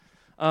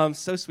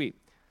So sweet.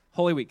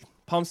 Holy Week,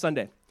 Palm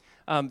Sunday.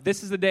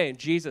 This is the day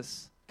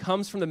Jesus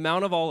comes from the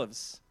Mount of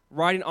Olives,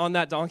 riding on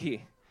that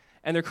donkey,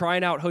 and they're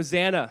crying out,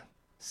 Hosanna,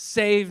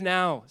 save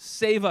now,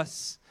 save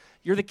us.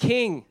 You're the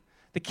king.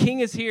 The king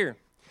is here.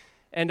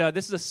 And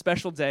this is a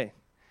special day.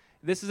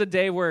 This is a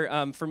day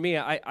where, for me,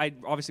 I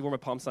obviously wore my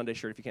Palm Sunday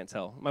shirt, if you can't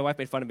tell. My wife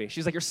made fun of me.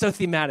 She's like, you're so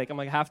thematic. I'm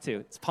like, I have to.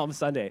 It's Palm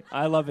Sunday.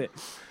 I love it.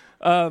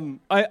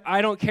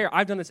 I don't care.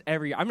 I've done this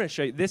every year. I'm going to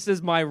show you. This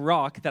is my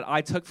rock that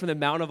I took from the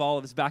Mount of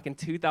Olives back in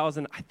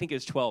 2000, I think it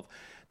was 12.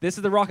 This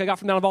is the rock I got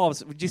from the Mount of Olives.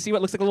 Do you see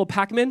what looks like a little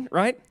Pac-Man,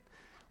 right?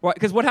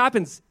 Because what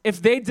happens?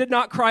 If they did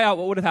not cry out,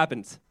 what would have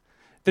happened?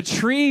 The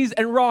trees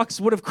and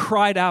rocks would have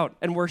cried out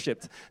and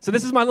worshiped. So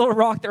this is my little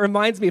rock that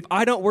reminds me, if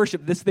I don't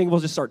worship, this thing will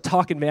just start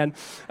talking, man.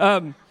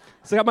 So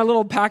I got my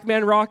little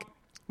Pac-Man rock.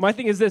 My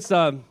thing is this.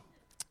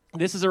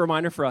 This is a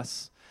reminder for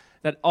us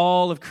that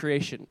all of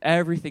creation,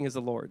 everything is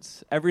the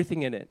Lord's,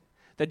 everything in it,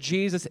 that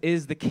Jesus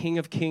is the King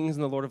of Kings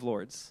and the Lord of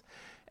Lords.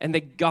 And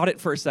they got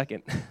it for a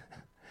second.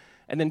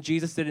 And then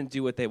Jesus didn't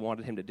do what they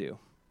wanted him to do.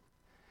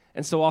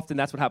 And so often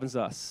that's what happens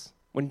to us.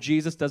 When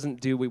Jesus doesn't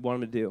do what we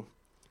want him to do,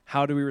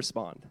 how do we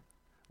respond?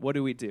 What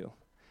do we do?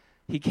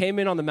 He came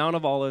in on the Mount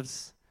of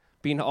Olives,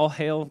 being all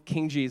hail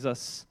King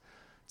Jesus,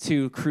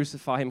 to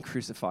crucify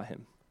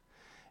him.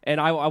 And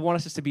I want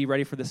us just to be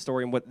ready for this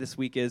story and what this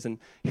week is. And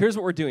here's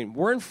what we're doing.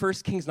 We're in 1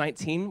 Kings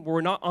 19.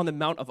 We're not on the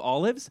Mount of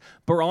Olives,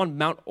 but we're on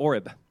Mount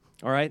Oreb,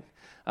 all right?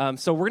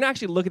 So we're going to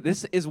actually look at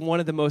this. Is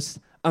one of the most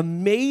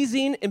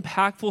amazing,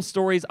 impactful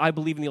stories, I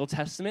believe, in the Old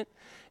Testament.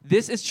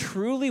 This is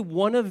truly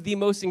one of the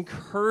most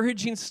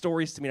encouraging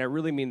stories to me, and I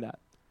really mean that.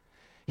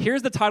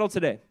 Here's the title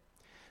today.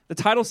 The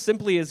title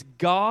simply is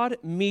God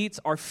Meets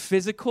Our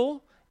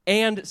Physical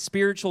and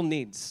Spiritual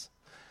Needs.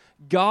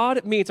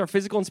 God meets our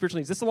physical and spiritual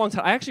needs. This is a long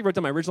time. I actually wrote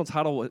down my original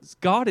title was,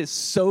 God is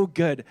so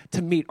good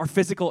to meet our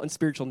physical and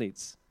spiritual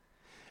needs.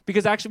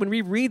 Because actually, when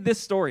we read this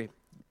story,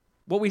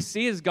 what we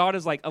see is God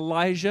is like,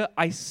 Elijah,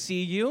 I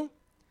see you.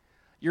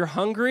 You're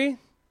hungry.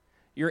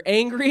 You're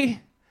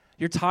angry.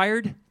 You're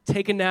tired.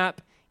 Take a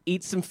nap.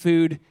 Eat some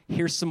food.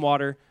 Here's some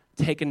water.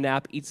 Take a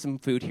nap. Eat some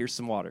food. Here's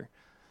some water.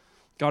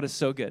 God is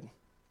so good.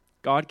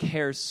 God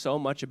cares so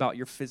much about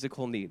your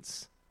physical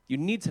needs. You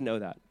need to know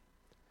that.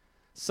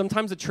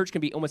 Sometimes the church can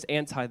be almost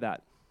anti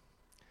that.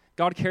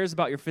 God cares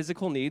about your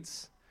physical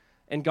needs,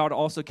 and God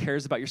also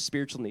cares about your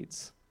spiritual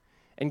needs.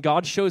 And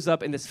God shows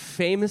up in this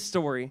famous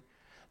story,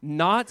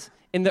 not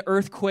in the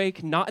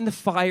earthquake, not in the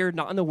fire,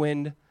 not in the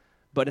wind,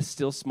 but a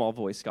still small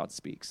voice, God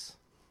speaks.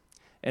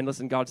 And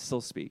listen, God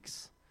still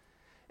speaks.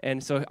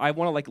 And so I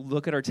want to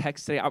look at our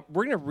text today.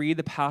 We're going to read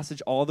the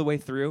passage all the way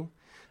through,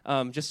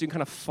 just so you can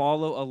kind of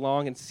follow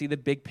along and see the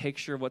big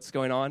picture of what's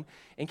going on.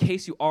 In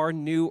case you are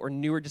new or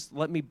newer, just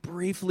let me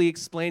briefly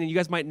explain. And you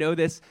guys might know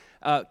this.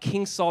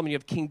 King Solomon, you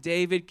have King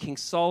David, King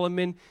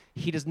Solomon.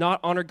 He does not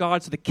honor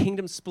God, so the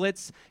kingdom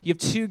splits. You have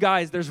two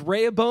guys. There's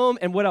Rehoboam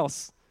and what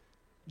else?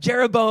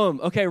 Jeroboam.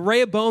 Okay,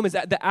 Rehoboam is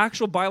the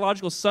actual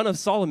biological son of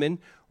Solomon.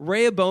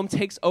 Rehoboam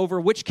takes over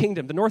which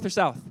kingdom? The north or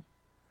south?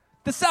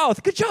 The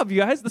south. Good job,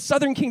 you guys. The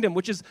southern kingdom,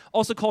 which is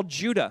also called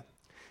Judah.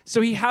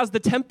 So he has the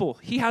temple.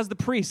 He has the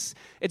priests.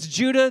 It's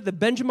Judah, the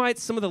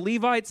Benjamites, some of the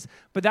Levites,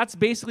 but that's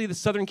basically the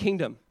southern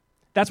kingdom.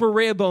 That's where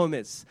Rehoboam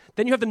is.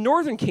 Then you have the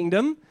northern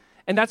kingdom,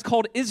 and that's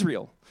called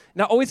Israel.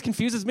 Now, it always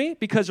confuses me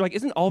because you're like,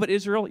 isn't all of it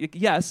Israel?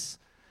 Yes.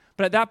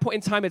 But at that point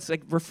in time, it's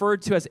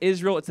referred to as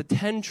Israel. It's the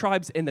 10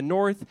 tribes in the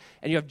north,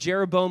 and you have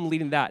Jeroboam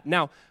leading that.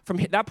 Now, from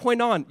that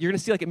point on, you're going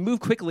to see it move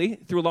quickly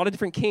through a lot of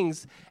different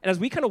kings. And as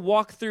we kind of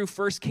walk through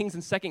 1 Kings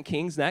and 2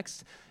 Kings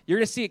next, you're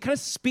going to see it kind of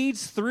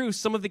speeds through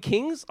some of the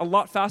kings a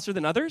lot faster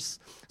than others.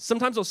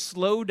 Sometimes they'll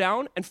slow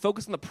down and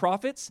focus on the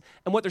prophets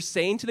and what they're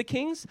saying to the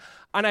kings.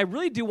 And I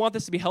really do want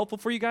this to be helpful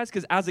for you guys,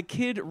 because as a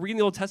kid reading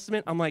the Old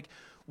Testament, I'm like,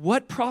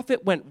 what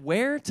prophet went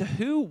where to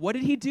who? What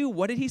did he do?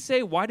 What did he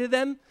say? Why to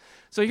them?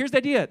 So here's the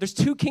idea. There's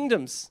two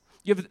kingdoms.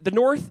 You have the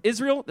north,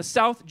 Israel, the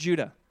south,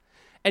 Judah.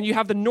 And you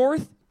have the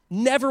north,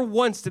 never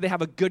once did they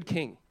have a good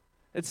king.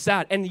 It's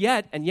sad. And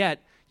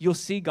yet, you'll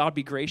see God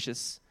be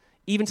gracious,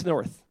 even to the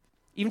north,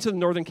 even to the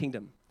northern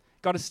kingdom.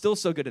 God is still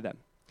so good to them.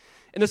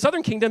 In the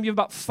southern kingdom, you have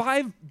about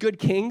 5 good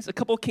kings. A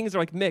couple of kings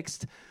are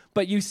mixed,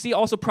 but you see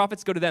also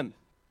prophets go to them.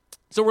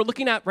 So we're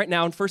looking at right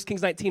now in 1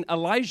 Kings 19,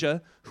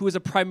 Elijah, who is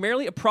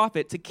primarily a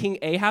prophet to King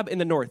Ahab in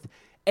the north.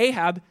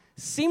 Ahab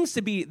seems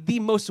to be the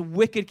most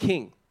wicked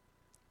king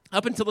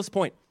up until this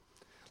point.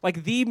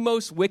 The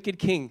most wicked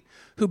king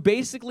who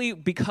basically,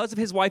 because of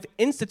his wife,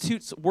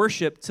 institutes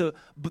worship to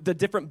the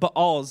different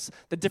Baals,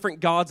 the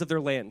different gods of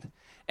their land.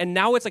 And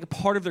now it's a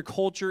part of their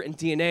culture and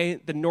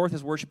DNA. The north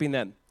is worshiping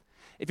them.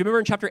 If you remember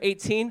in chapter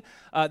 18,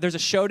 there's a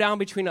showdown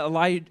between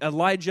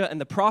Elijah and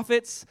the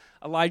prophets.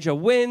 Elijah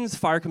wins.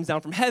 Fire comes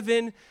down from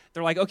heaven.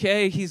 They're like,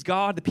 okay, he's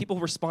God. The people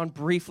respond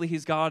briefly,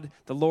 he's God.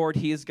 The Lord,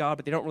 he is God,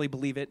 but they don't really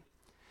believe it.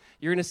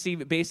 You're going to see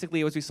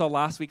basically, as we saw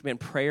last week,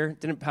 prayer.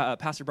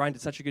 Pastor Brian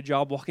did such a good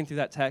job walking through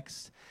that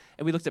text.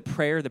 And we looked at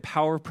prayer, the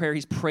power of prayer.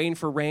 He's praying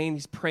for rain.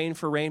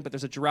 But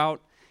there's a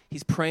drought.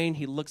 He's praying.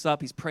 He looks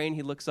up. He's praying.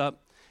 He looks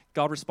up.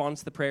 God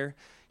responds to the prayer.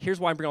 Here's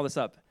why I bring all this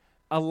up.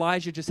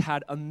 Elijah just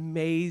had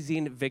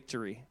amazing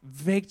victory.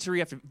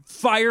 Victory after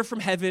fire from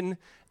heaven.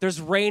 There's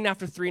rain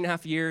after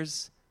 3.5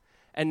 years.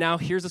 And now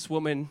here's this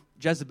woman,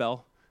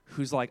 Jezebel,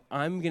 who's like,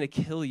 I'm going to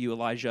kill you,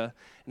 Elijah.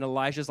 And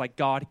Elijah's like,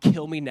 God,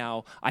 kill me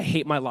now. I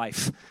hate my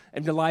life.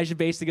 And Elijah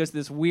basically goes to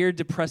this weird,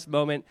 depressed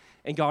moment.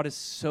 And God is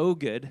so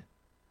good,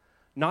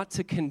 not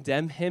to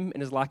condemn him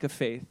in his lack of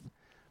faith,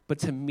 but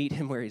to meet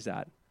him where he's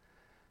at.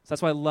 So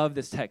that's why I love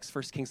this text,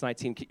 1 Kings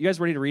 19. You guys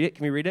ready to read it?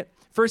 Can we read it?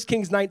 1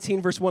 Kings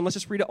 19, verse 1. Let's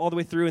just read it all the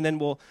way through, and then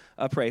we'll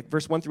pray.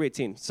 Verse 1 through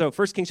 18. So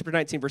 1 Kings chapter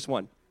 19, verse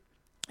 1.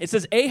 It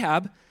says,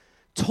 Ahab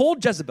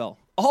told Jezebel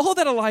all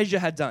that Elijah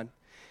had done,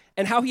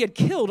 and how he had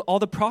killed all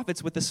the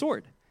prophets with the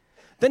sword.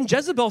 Then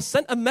Jezebel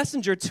sent a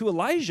messenger to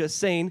Elijah,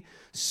 saying,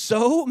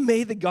 so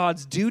may the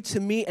gods do to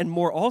me and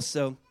more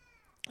also,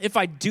 if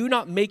I do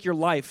not make your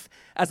life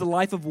as the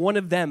life of one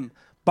of them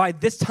by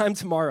this time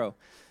tomorrow.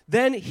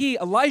 Then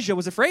Elijah,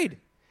 was afraid,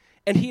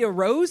 and he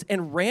arose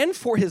and ran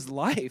for his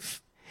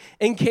life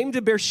and came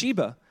to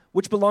Beersheba,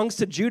 which belongs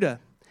to Judah,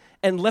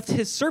 and left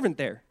his servant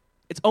there.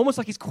 It's almost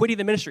like he's quitting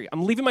the ministry.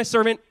 I'm leaving my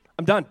servant.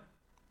 I'm done.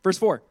 Verse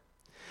 4.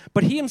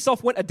 But he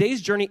himself went a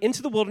day's journey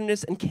into the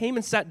wilderness and came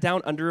and sat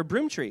down under a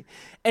broom tree.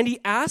 And he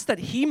asked that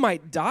he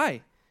might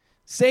die,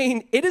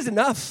 saying, it is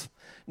enough.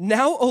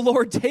 Now, O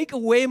Lord, take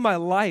away my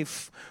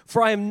life,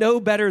 for I am no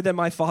better than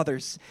my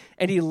fathers.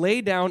 And he lay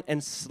down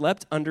and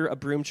slept under a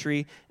broom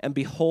tree. And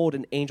behold,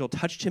 an angel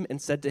touched him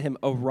and said to him,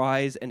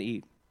 arise and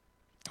eat.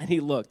 And he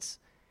looked,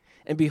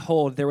 and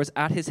behold, there was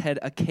at his head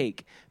a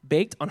cake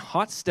baked on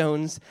hot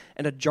stones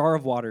and a jar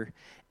of water.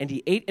 And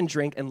he ate and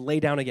drank and lay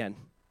down again.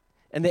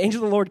 And the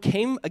angel of the Lord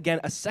came again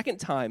a second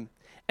time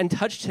and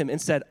touched him and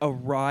said,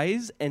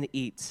 arise and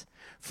eat,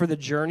 for the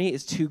journey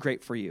is too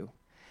great for you.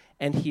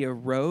 And he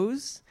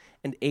arose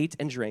and ate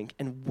and drank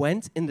and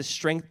went in the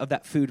strength of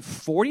that food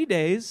 40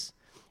 days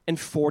and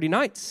 40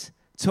 nights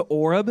to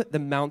Oreb, the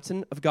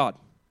mountain of God.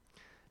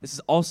 This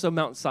is also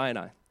Mount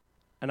Sinai,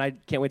 and I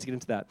can't wait to get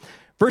into that.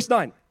 Verse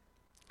 9,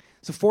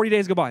 so 40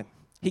 days go by.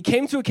 He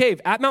came to a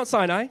cave at Mount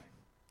Sinai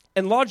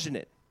and lodged in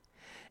it.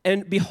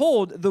 And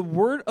behold, the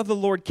word of the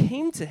Lord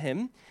came to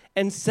him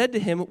and said to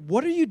him,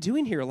 what are you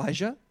doing here,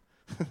 Elijah?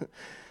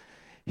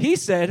 He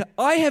said,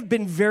 I have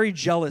been very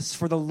jealous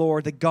for the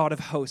Lord, the God of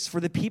hosts, for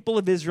the people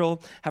of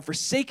Israel have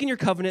forsaken your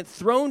covenant,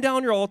 thrown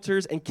down your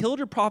altars, and killed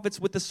your prophets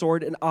with the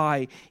sword, and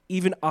I,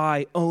 even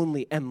I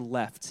only, am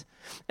left.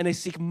 And they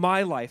seek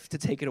my life to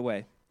take it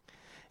away.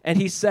 And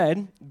he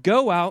said,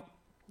 go out.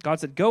 God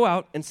said, go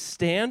out and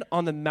stand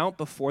on the mount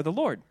before the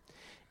Lord.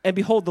 And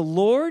behold, the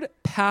Lord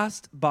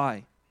passed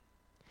by.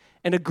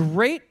 And a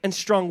great and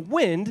strong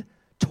wind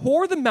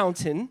tore the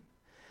mountains,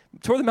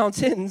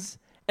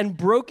 and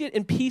broke it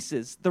in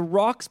pieces, the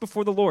rocks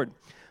before the Lord.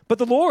 But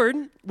the Lord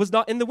was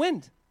not in the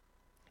wind.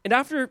 And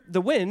after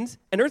the wind,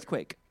 an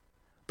earthquake.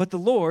 But the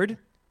Lord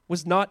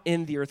was not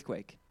in the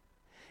earthquake.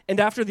 And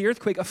after the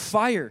earthquake, a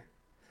fire.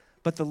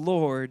 But the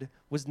Lord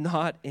was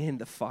not in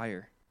the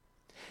fire.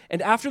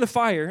 And after the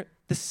fire,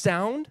 the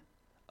sound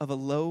of a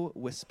low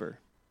whisper.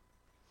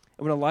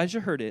 And when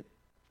Elijah heard it,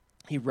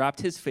 he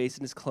wrapped his face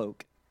in his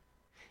cloak.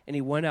 And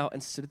he went out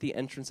and stood at the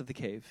entrance of the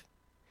cave.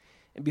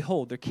 And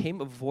behold, there came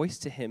a voice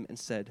to him and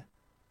said,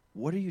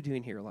 what are you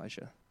doing here,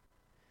 Elijah?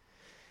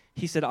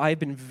 He said, I have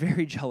been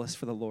very jealous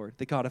for the Lord,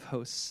 the God of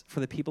hosts, for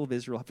the people of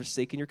Israel have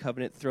forsaken your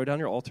covenant, thrown down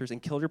your altars,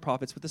 and killed your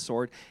prophets with the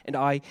sword, and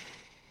I,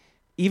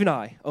 even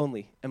I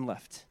only, am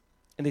left.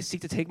 And they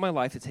seek to take my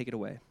life to take it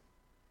away.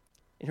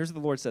 And here's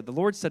what the Lord said. The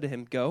Lord said to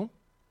him, go,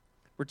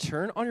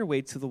 return on your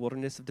way to the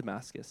wilderness of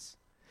Damascus.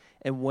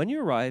 And when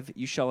you arrive,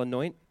 you shall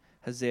anoint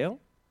Hazael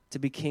to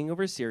be king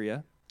over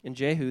Syria, and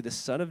Jehu, the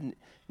son of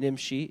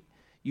Nimshi,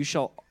 you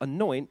shall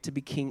anoint to be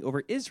king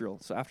over Israel.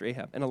 So after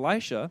Ahab. And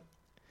Elisha,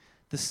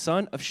 the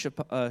son of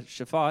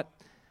Shaphat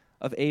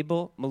of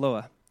Abel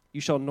Maloah,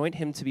 you shall anoint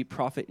him to be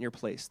prophet in your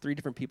place. 3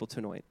 different people to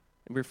anoint.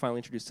 And we're finally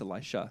introduced to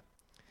Elisha.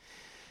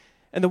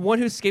 And the one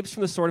who escapes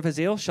from the sword of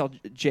Hazael shall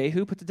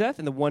Jehu put to death,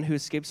 and the one who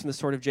escapes from the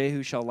sword of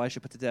Jehu shall Elisha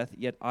put to death.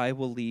 Yet I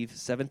will leave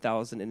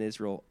 7,000 in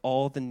Israel,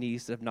 all the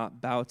knees that have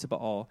not bowed to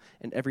Baal,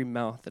 and every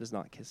mouth that has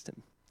not kissed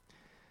him.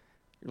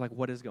 You're like,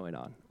 what is going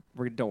on?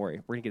 Don't worry.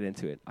 We're going to get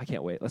into it. I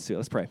can't wait. Let's do it.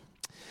 Let's pray.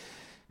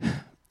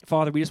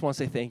 Father, we just want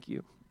to say thank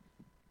you.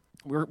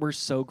 We're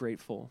so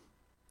grateful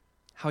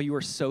how you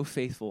are so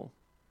faithful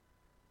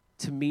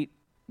to meet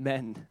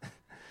men,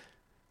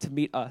 to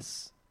meet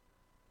us,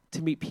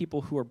 to meet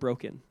people who are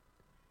broken,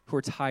 who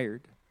are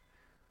tired,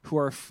 who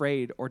are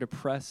afraid or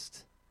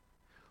depressed,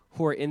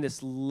 who are in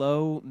this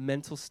low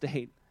mental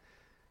state,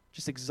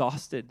 just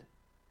exhausted,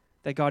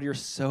 that God, you're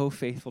so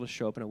faithful to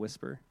show up in a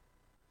whisper.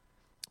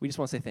 We just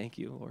want to say thank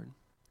you, Lord.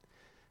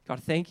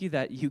 God, thank you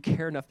that you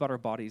care enough about our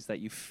bodies that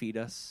you feed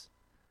us,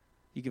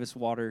 you give us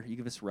water, you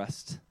give us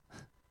rest.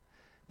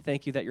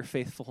 Thank you that you're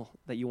faithful,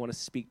 that you want to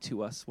speak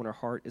to us when our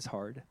heart is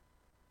hard.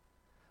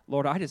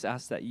 Lord, I just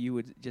ask that you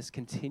would just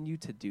continue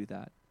to do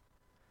that.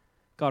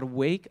 God,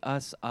 wake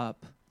us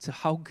up to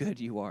how good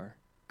you are.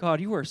 God,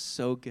 you are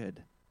so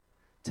good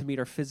to meet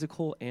our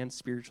physical and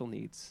spiritual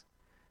needs,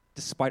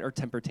 despite our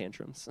temper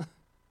tantrums.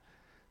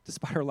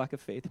 despite our lack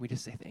of faith, and we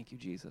just say, thank you,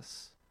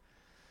 Jesus.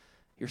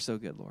 You're so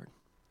good, Lord.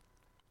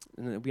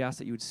 And then we ask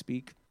that you would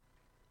speak.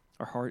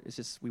 Our heart is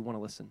just, we want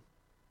to listen.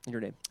 In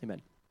your name,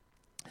 amen.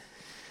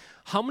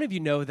 How many of you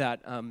know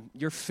that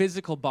your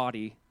physical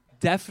body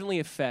definitely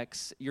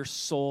affects your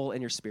soul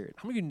and your spirit?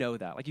 How many of you know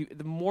that? Like,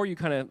 the more you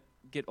kind of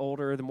get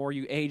older, the more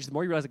you age, the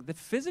more you realize like, the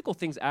physical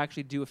things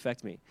actually do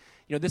affect me.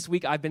 You know, this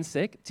week I've been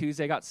sick.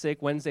 Tuesday I got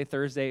sick. Wednesday,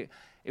 Thursday,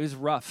 it was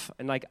rough.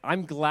 And like,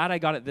 I'm glad I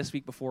got it this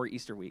week before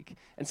Easter week.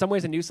 In some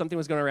ways I knew something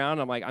was going around.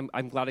 I'm like,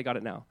 I'm glad I got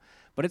it now.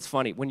 But it's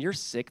funny. When you're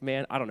sick,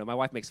 man, I don't know. My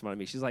wife makes fun of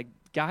me. She's like,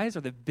 guys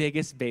are the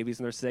biggest babies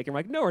when they're sick. I'm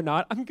like, no, we're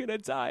not. I'm going to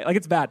die. Like,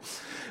 it's bad.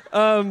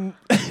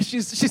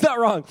 She's not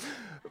wrong.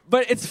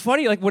 But it's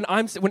funny, like when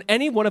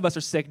any one of us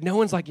are sick, no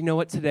one's like, you know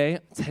what, today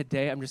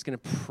I'm just gonna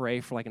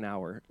pray for like an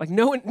hour. Like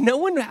no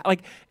one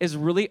like is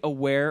really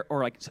aware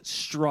or like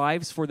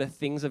strives for the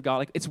things of God.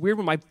 Like it's weird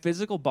when my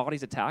physical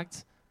body's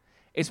attacked.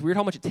 It's weird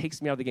how much it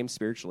takes me out of the game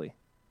spiritually.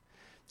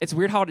 It's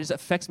weird how it just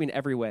affects me in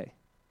every way.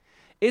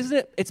 Isn't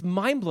it? It's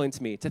mind-blowing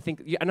to me to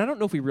think, and I don't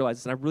know if we realize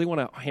this, and I really want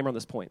to hammer on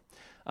this point.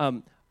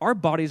 Our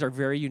bodies are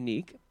very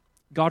unique.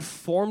 God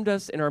formed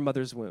us in our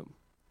mother's womb.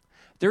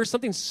 There is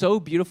something so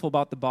beautiful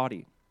about the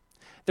body.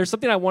 There's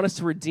something I want us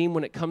to redeem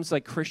when it comes to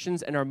like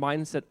Christians and our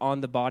mindset on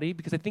the body,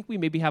 because I think we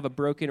maybe have a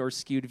broken or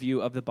skewed view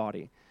of the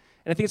body.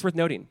 And I think it's worth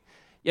noting.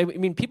 Yeah, I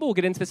mean, people will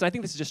get into this, and I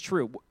think this is just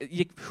true.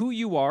 Who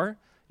you are,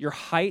 your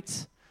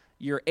height,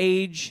 your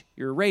age,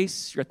 your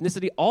race, your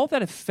ethnicity, all of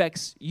that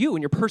affects you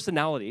and your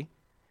personality.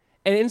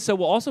 And so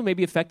will also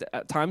maybe affect,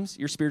 at times,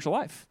 your spiritual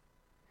life.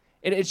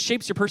 And it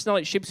shapes your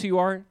personality, it shapes who you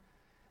are.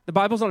 The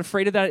Bible's not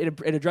afraid of that.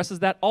 It addresses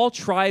that. All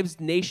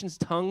tribes, nations,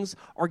 tongues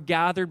are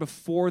gathered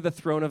before the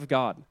throne of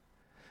God.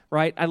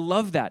 Right? I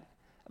love that.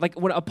 Like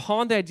when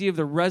upon the idea of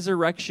the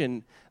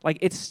resurrection, like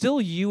it's still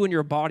you and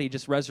your body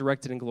just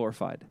resurrected and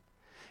glorified.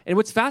 And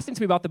what's fascinating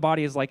to me about the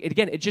body is like,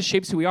 it just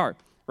shapes who we are,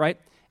 right?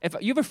 If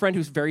you have a friend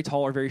who's very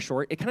tall or very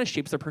short, it kind of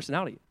shapes their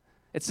personality.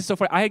 It's just so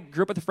funny. I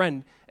grew up with a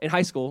friend in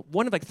high school,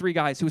 one of like 3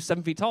 guys who was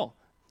 7 feet tall,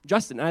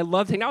 Justin, and I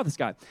loved hanging out with this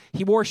guy.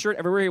 He wore a shirt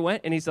everywhere he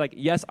went, and he's like,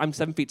 yes, I'm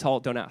 7 feet tall,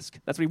 don't ask.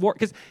 That's what he wore,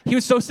 because he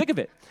was so sick of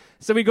it.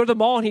 So we'd go to the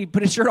mall, and he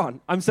put his shirt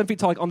on. I'm 7 feet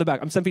tall, like on the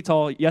back. I'm 7 feet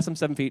tall, yes, I'm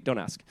 7 feet, don't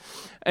ask.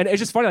 And it's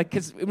just funny, like,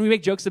 because when we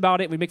make jokes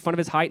about it, we make fun of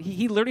his height,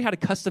 he literally had a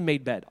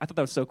custom-made bed. I thought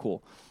that was so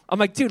cool. I'm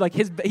like, dude, like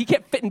he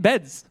can't fit in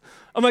beds.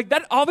 I'm like,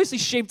 that obviously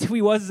shaped who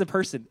he was as a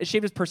person. It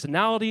shaped his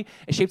personality.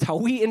 It shaped how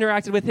we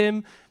interacted with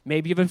him.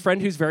 Maybe you have a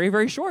friend who's very,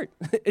 very short.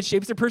 It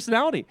shapes their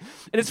personality.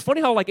 And it's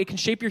funny how like it can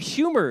shape your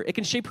humor. It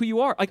can shape who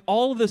you are. Like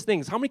all of those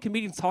things. How many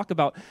comedians talk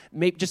about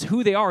just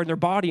who they are and their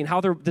body and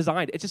how they're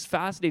designed? It's just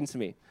fascinating to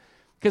me.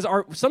 Because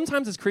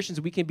sometimes as Christians,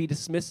 we can be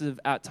dismissive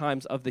at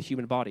times of the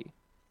human body.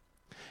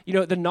 You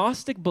know, the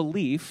Gnostic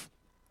belief,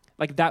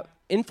 like that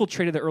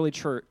infiltrated the early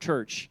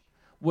church,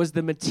 was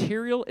the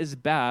material is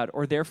bad,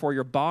 or therefore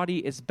your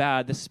body is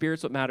bad, the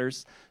spirit's what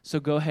matters, so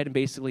go ahead and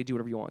basically do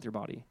whatever you want with your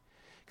body.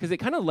 Because it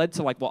kind of led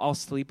to like, well, I'll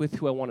sleep with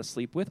who I want to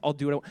sleep with, I'll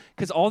do what I want,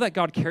 because all that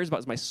God cares about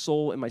is my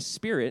soul and my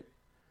spirit.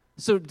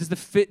 So does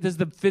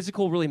the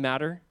physical really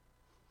matter?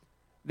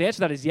 The answer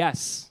to that is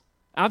yes.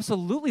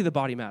 Absolutely the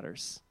body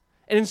matters.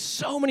 And in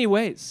so many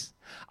ways.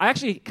 I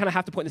actually kind of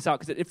have to point this out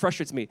because it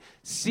frustrates me.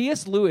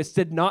 C.S. Lewis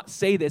did not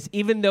say this,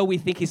 even though we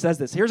think he says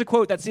this. Here's a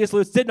quote that C.S.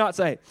 Lewis did not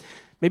say.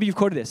 Maybe you've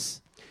quoted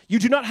this. You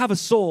do not have a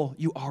soul,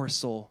 you are a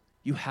soul.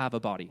 You have a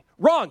body.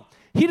 Wrong.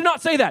 He did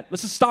not say that.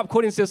 Let's just stop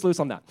quoting C.S. Lewis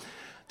on that.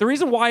 The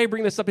reason why I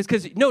bring this up is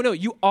because, no,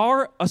 you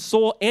are a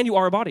soul and you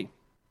are a body.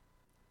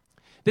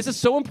 This is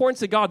so important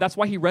to God. That's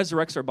why he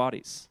resurrects our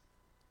bodies.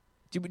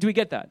 Do we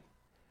get that?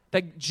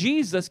 That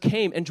Jesus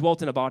came and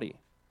dwelt in a body.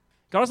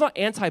 God is not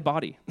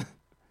anti-body.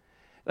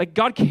 Like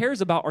God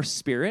cares about our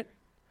spirit.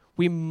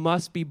 We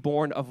must be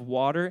born of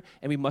water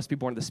and we must be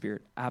born of the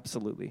Spirit.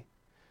 Absolutely.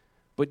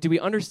 But do we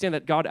understand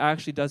that God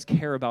actually does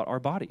care about our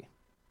body?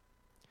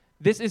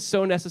 This is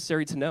so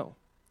necessary to know.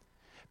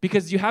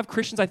 Because you have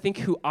Christians, I think,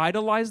 who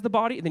idolize the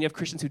body, and then you have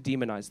Christians who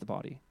demonize the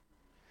body.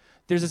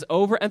 There's this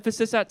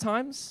overemphasis at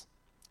times,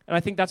 and I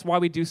think that's why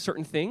we do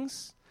certain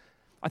things.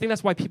 I think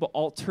that's why people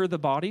alter the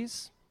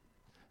bodies.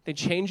 They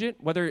change it,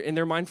 whether in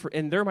their mind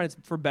it's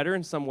for better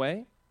in some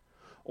way,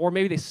 or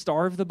maybe they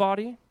starve the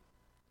body.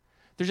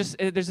 There's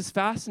this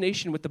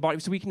fascination with the body.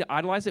 So we can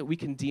idolize it, we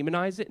can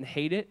demonize it and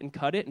hate it and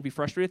cut it and be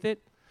frustrated with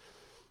it.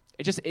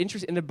 It's just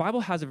interesting. And the Bible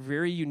has a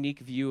very unique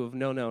view of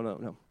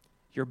no.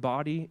 Your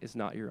body is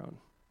not your own.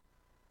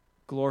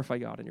 Glorify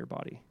God in your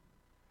body.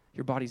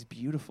 Your body's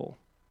beautiful.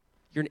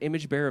 You're an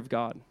image bearer of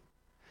God.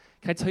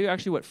 Can I tell you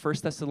actually what 1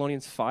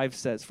 Thessalonians 5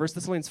 says? 1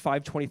 Thessalonians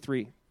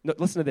 5:23. No,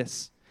 listen to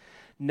this.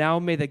 Now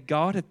may the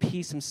God of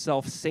peace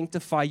himself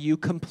sanctify you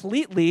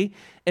completely,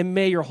 and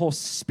may your whole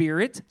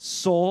spirit,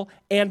 soul,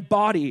 and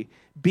body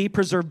be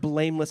preserved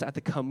blameless at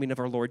the coming of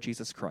our Lord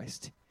Jesus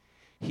Christ.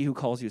 He who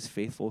calls you is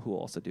faithful, who will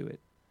also do it.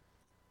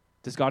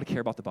 Does God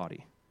care about the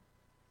body?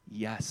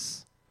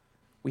 Yes.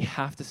 We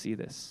have to see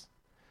this.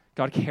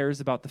 God cares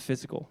about the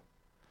physical.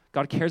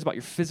 God cares about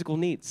your physical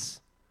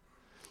needs.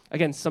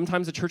 Again,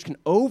 sometimes the church can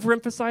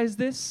overemphasize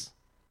this,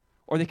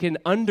 or they can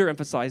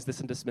underemphasize this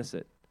and dismiss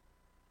it.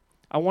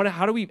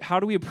 How do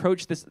we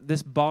approach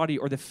this body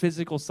or the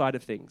physical side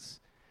of things?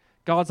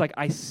 God's like,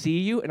 I see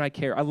you and I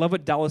care. I love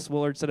what Dallas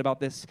Willard said about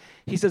this.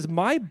 He says,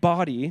 my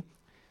body,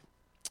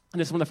 and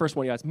this is one of the first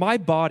one, you guys, my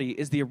body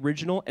is the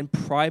original and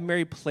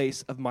primary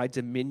place of my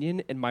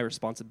dominion and my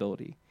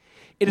responsibility.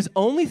 It is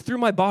only through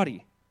my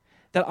body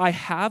that I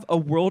have a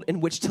world in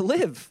which to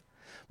live.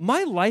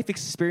 My life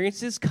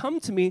experiences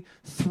come to me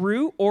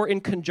through or in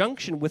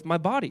conjunction with my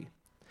body.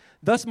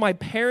 Thus, my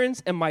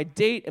parents and my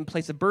date and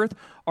place of birth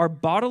are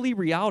bodily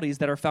realities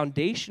that are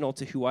foundational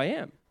to who I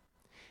am.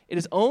 It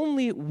is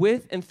only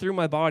with and through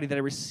my body that I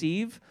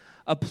receive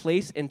a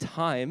place in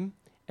time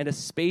and a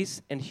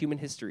space in human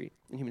history.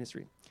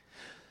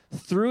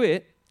 Through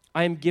it,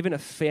 I am given a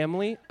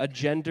family, a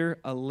gender,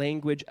 a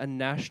language, a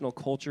national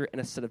culture,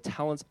 and a set of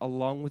talents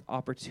along with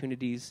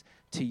opportunities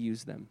to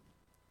use them.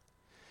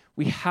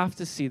 We have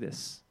to see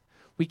this.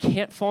 We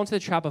can't fall into the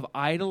trap of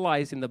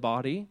idolizing the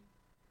body,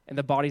 and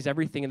the body's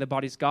everything, and the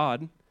body's God.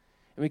 And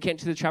we can't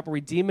do the trap where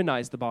we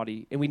demonize the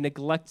body, and we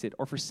neglect it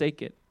or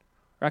forsake it,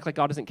 or act like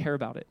God doesn't care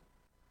about it.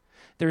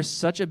 There's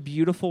such a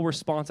beautiful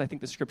response I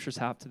think the scriptures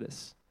have to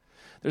this.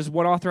 There's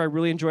one author I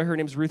really enjoy. Her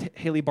name's Ruth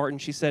Haley Barton.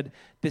 She said,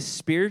 this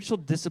spiritual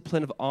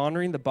discipline of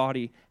honoring the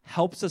body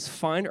helps us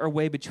find our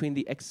way between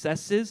the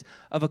excesses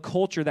of a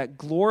culture that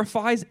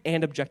glorifies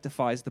and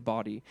objectifies the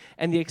body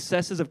and the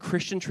excesses of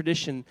Christian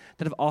tradition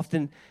that have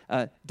often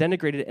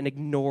denigrated and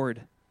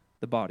ignored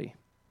the body.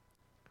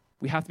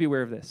 We have to be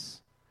aware of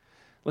this.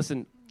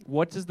 Listen,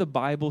 what does the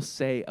Bible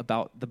say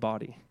about the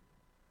body?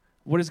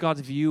 What is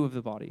God's view of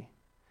the body?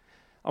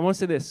 I want to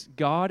say this,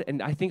 God,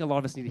 and I think a lot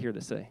of us need to hear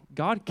this today,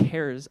 God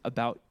cares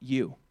about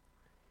you.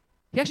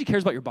 He actually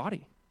cares about your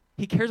body.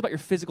 He cares about your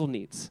physical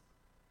needs.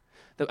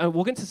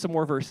 We'll get into some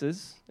more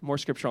verses, more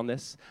scripture on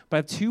this, but I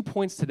have 2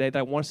 points today that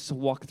I want us to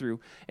walk through,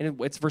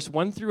 and it's verse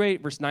 1 through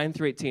 8, verse 9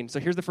 through 18.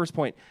 So here's the first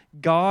point.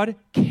 God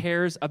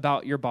cares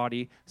about your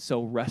body,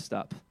 so rest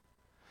up.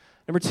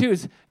 Number 2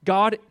 is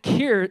God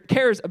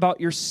cares about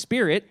your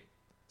spirit,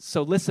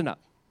 so listen up.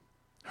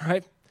 All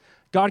right?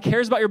 God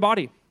cares about your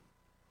body.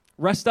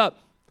 Rest up.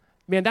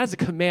 Man, that's a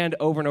command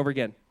over and over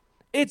again.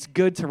 It's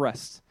good to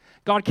rest.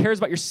 God cares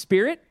about your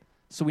spirit,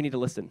 so we need to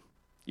listen.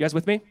 You guys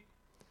with me?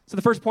 So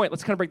the first point,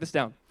 let's kind of break this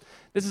down.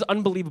 This is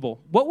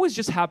unbelievable. What was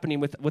just happening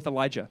with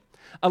Elijah?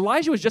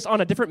 Elijah was just on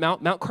a different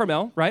mount, Mount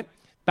Carmel, right?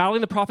 Battling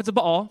the prophets of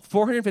Baal,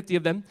 450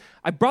 of them.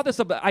 I brought this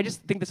up, but I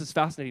just think this is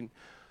fascinating.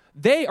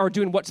 They are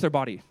doing what to their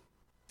body?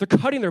 They're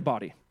cutting their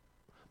body.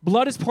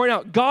 Blood is pouring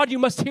out. God, you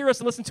must hear us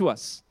and listen to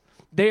us.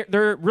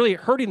 They're really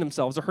hurting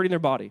themselves. They're hurting their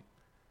body.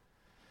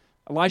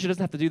 Elijah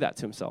doesn't have to do that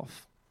to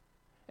himself.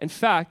 In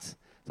fact,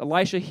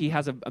 Elisha, he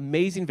has an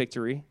amazing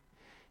victory.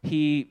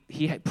 He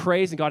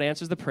prays and God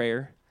answers the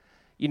prayer.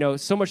 You know,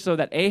 so much so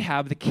that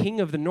Ahab, the king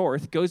of the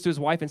north, goes to his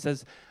wife and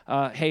says,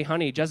 hey,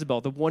 honey,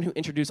 Jezebel, the one who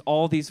introduced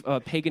all these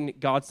pagan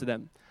gods to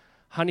them.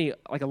 Honey,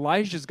 like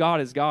Elijah's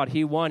God is God.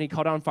 He won. He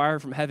called down fire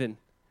from heaven.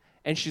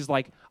 And she's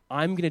like,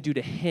 I'm going to do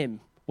to him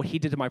what he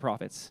did to my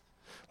prophets.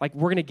 Like,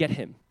 we're going to get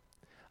him.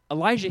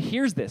 Elijah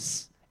hears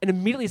this and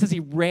immediately says he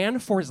ran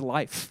for his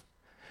life.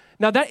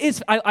 Now that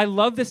is, I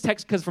love this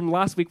text because from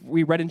last week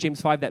we read in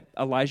James 5 that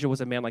Elijah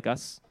was a man like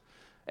us.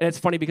 And it's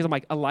funny because I'm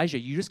like, Elijah,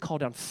 you just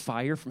called down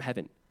fire from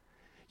heaven.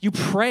 You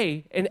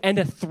pray and end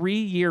a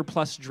 3-year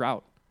plus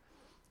drought.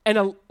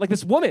 And like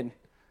this woman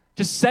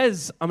just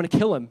says, I'm going to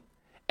kill him.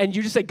 And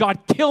you just say, God,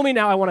 kill me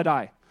now, I want to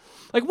die.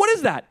 Like, what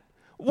is that?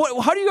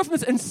 How do you go from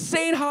this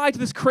insane high to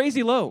this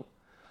crazy low?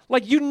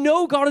 Like, you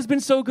know God has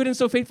been so good and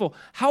so faithful.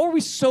 How are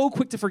we so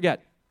quick to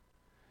forget?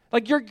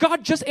 Like, your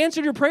God just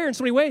answered your prayer in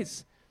so many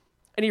ways.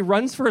 And he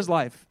runs for his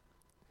life.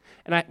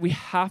 And we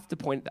have to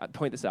point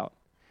this out.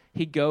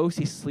 He goes,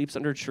 he sleeps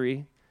under a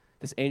tree.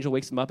 This angel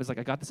wakes him up. He's like,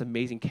 I got this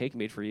amazing cake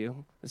made for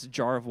you. This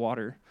jar of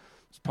water.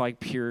 It's probably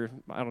pure,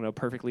 I don't know,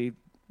 perfectly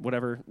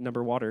whatever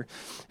number water.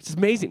 It's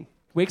amazing.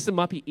 Wakes him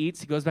up, he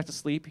eats, he goes back to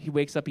sleep. He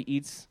wakes up, he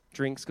eats,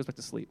 drinks, goes back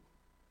to sleep.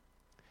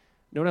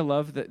 You know what I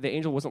love? The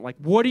angel wasn't like,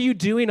 what are you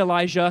doing,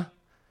 Elijah?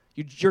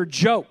 You're a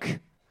joke.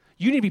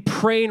 You need to be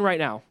praying right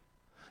now.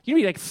 You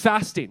need to be like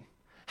fasting.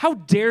 How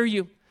dare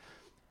you?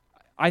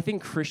 I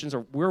think Christians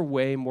we're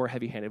way more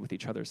heavy-handed with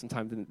each other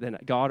sometimes than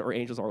God or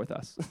angels are with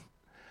us.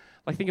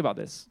 Like, think about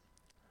this.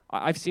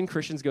 I've seen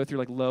Christians go through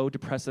like low,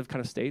 depressive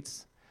kind of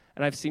states,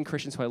 and I've seen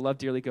Christians who I love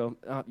dearly go,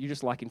 you're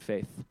just lacking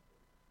faith.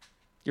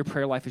 Your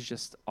prayer life is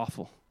just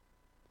awful.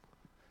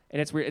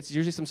 And it's weird. It's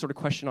usually some sort of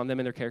question on them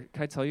and their character.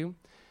 Can I tell you?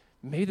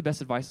 Maybe the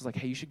best advice is like,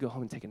 hey, you should go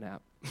home and take a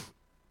nap.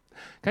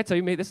 Can I tell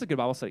you, maybe this is a good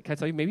Bible study. Can I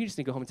tell you, maybe you just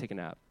need to go home and take a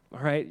nap, all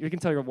right? You can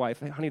tell your wife,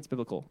 hey, honey, it's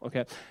biblical,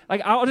 okay?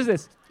 Like, I'll do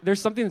this. There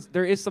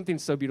is something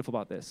so beautiful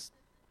about this.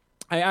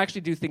 I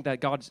actually do think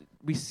that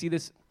we see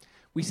this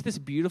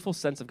beautiful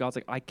sense of God's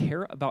like, I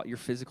care about your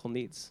physical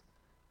needs.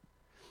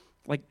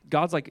 Like,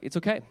 God's like, it's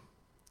okay.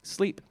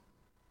 Sleep,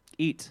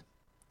 eat,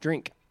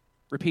 drink,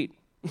 repeat.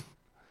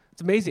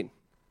 It's amazing.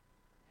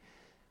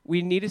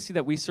 We need to see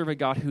that we serve a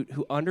God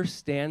who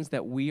understands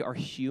that we are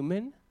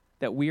human,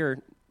 that we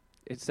are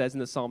It says in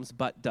the Psalms,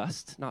 but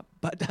dust. Not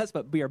but dust,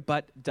 but we are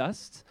but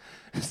dust.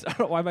 So I don't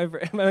know why my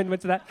mind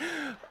went to that.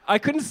 I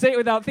couldn't say it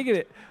without thinking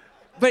it.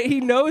 But he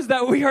knows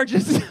that we are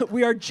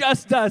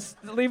just dust.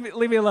 Leave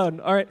me alone,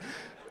 all right?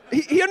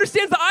 He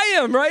understands that I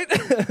am, right?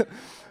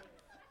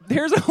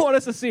 Here's what I want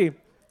us to see.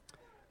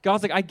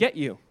 God's like, I get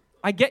you.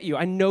 I get you.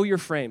 I know your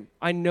frame.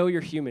 I know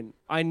you're human.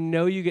 I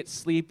know you get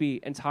sleepy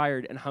and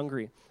tired and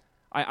hungry.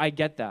 I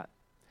get that.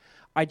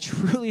 I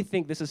truly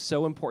think this is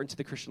so important to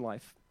the Christian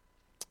life.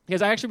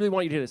 Because I actually really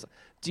want you to hear this.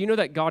 Do you know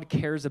that God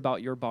cares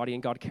about your body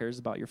and God cares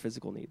about your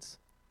physical needs?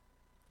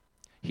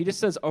 He just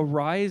says,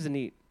 arise and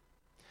eat.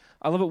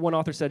 I love what one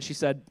author said. She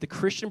said, the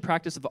Christian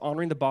practice of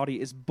honoring the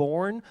body is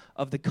born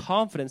of the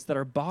confidence that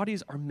our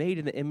bodies are made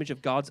in the image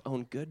of God's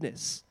own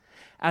goodness.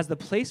 As the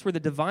place where the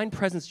divine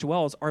presence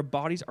dwells, our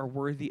bodies are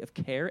worthy of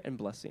care and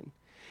blessing.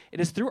 It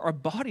is through our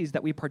bodies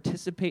that we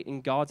participate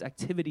in God's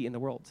activity in the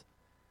world.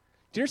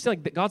 Do you understand?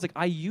 Like, that God's like,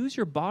 I use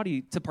your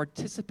body to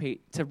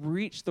participate, to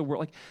reach the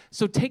world. Like,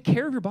 so take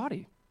care of your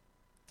body.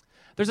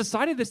 There's a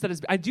side of this that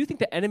is, I do think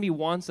the enemy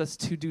wants us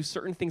to do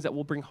certain things that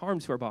will bring harm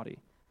to our body,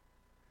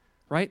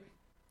 right?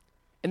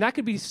 And that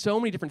could be so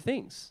many different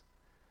things.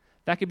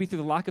 That could be through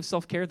the lack of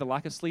self-care, the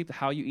lack of sleep,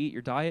 how you eat,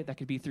 your diet. That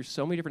could be through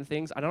so many different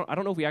things. I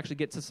don't know if we actually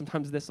get to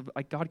sometimes this, of,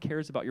 like, God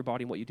cares about your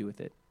body and what you do with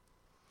it.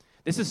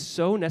 This is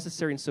so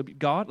necessary and so,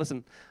 God,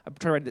 listen, I'm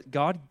trying to write it,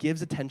 God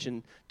gives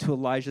attention to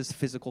Elijah's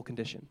physical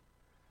condition.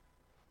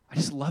 I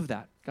just love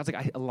that. God's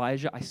like,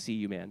 Elijah, I see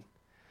you, man.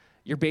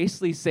 You're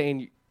basically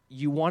saying,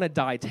 you want to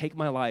die, take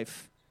my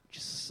life,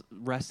 just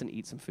rest and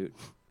eat some food.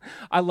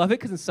 I love it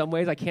because in some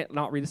ways I can't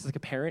not read this as like a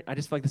parent. I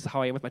just feel like this is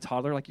how I am with my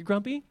toddler. Like, you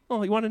grumpy?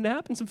 Oh, you want a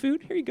nap and some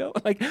food? Here you go.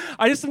 Like,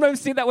 I just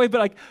sometimes see it that way, but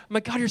like, I'm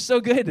like, God, you're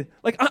so good.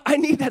 Like, I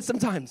need that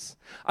sometimes.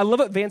 I love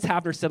what Vance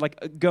Havner said, like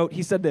a goat.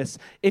 He said this,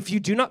 if you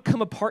do not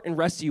come apart and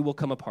rest, you will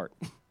come apart.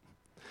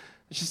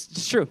 It's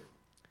just true.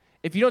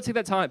 If you don't take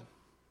that time.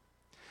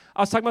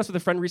 I was talking about this with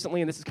a friend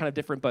recently, and this is kind of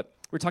different, but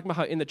we're talking about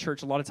how in the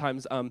church a lot of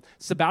times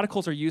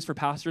sabbaticals are used for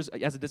pastors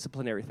as a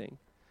disciplinary thing.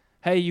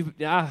 Hey,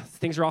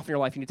 things are off in your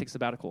life, you need to take a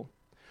sabbatical.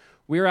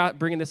 We're out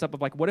bringing this up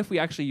of like, what if we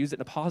actually use it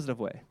in a positive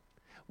way?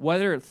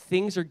 Whether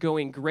things are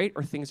going great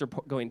or things are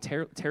going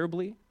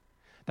terribly,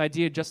 the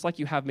idea just like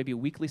you have maybe a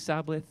weekly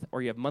Sabbath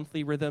or you have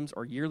monthly rhythms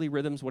or yearly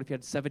rhythms, what if you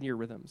had 7-year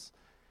rhythms?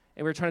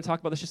 And we were trying to talk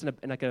about this just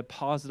in like a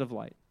positive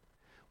light.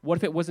 What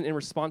if it wasn't in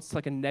response to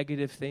like a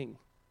negative thing?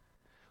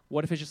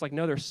 What if it's just like,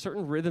 no, there's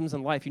certain rhythms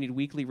in life. You need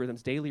weekly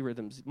rhythms, daily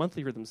rhythms,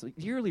 monthly rhythms,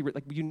 yearly,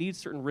 like you need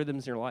certain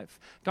rhythms in your life.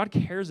 God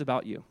cares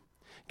about you.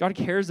 God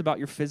cares about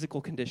your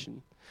physical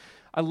condition.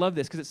 I love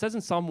this because it says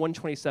in Psalm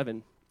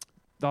 127,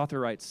 the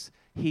author writes,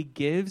 he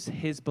gives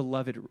his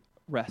beloved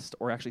rest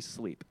or actually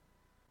sleep.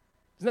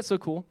 Isn't that so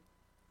cool?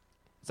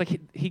 It's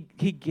like he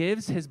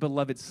gives his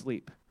beloved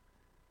sleep.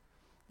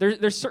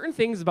 There's certain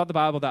things about the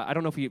Bible that I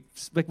don't know if we,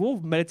 like we'll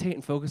meditate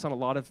and focus on a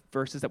lot of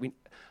verses that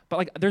but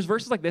like there's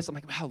verses like this, I'm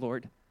like, wow,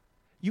 Lord,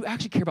 you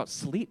actually care about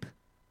sleep.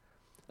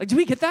 Like, do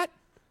we get that?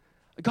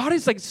 God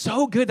is like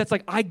so good. That's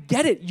like, I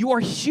get it. You are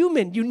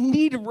human. You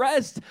need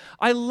rest.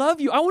 I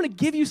love you. I want to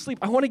give you sleep.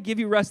 I want to give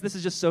you rest. This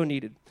is just so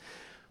needed.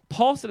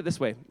 Paul said it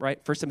this way, right?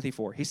 1 Timothy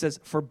 4. He says,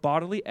 for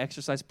bodily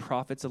exercise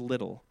profits a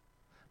little,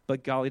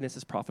 but godliness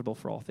is profitable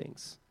for all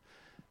things.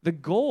 The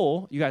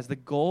goal, you guys, the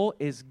goal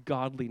is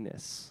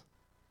godliness.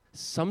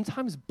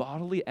 Sometimes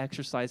bodily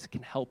exercise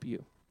can help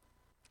you.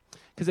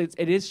 Because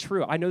it is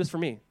true. I know this for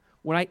me.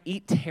 When I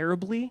eat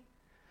terribly,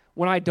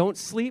 when I don't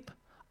sleep,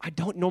 I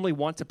don't normally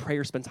want to pray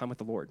or spend time with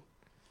the Lord.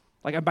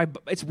 Like,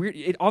 it's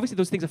weird. Obviously,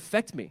 those things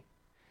affect me.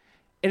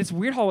 And it's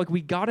weird how, like,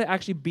 we got to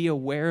actually be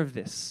aware of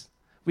this.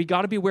 We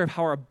got to be aware of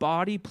how our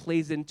body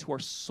plays into our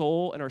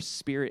soul and our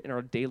spirit in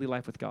our daily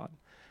life with God.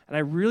 And I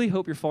really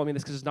hope you're following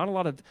this because there's not a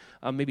lot of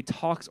maybe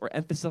talks or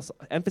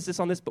emphasis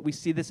on this, but we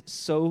see this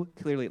so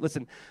clearly.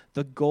 Listen,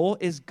 the goal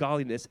is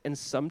godliness, and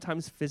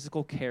sometimes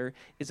physical care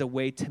is a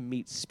way to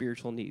meet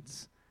spiritual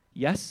needs.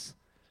 Yes?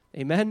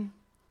 Amen?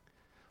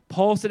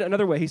 Paul said it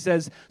another way. He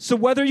says, so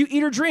whether you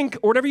eat or drink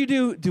or whatever you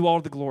do, do all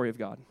to the glory of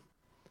God.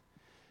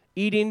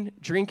 Eating,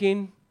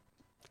 drinking,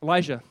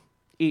 Elijah,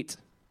 eat,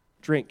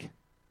 drink.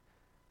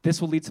 This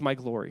will lead to my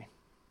glory.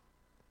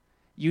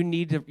 You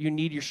need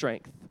your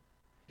strength.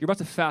 You're about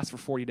to fast for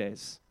 40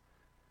 days.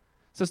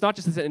 So it's not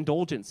just an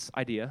indulgence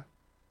idea.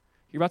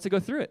 You're about to go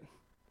through it.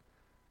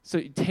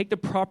 So take the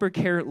proper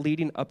care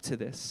leading up to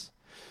this.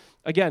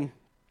 Again,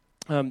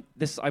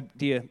 this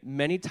idea,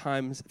 many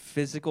times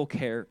physical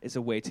care is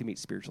a way to meet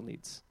spiritual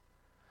needs.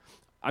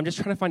 I'm just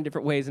trying to find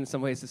different ways in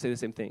some ways to say the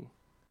same thing.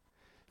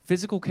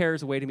 Physical care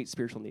is a way to meet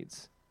spiritual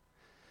needs.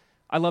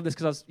 I love this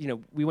because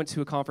we went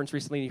to a conference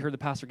recently and you heard the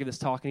pastor give this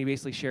talk and he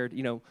basically shared,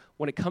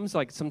 when it comes to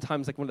like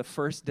sometimes like one of the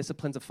first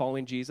disciplines of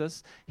following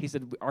Jesus, he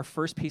said, our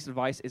first piece of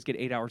advice is get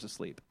 8 hours of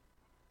sleep.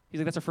 He's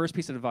like, that's our first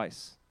piece of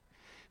advice.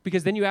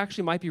 Because then you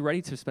actually might be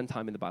ready to spend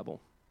time in the Bible.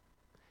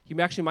 You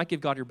actually might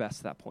give God your best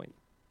at that point.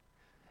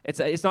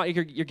 It's not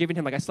you're giving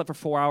him like, I slept for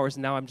 4 hours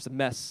and now I'm just a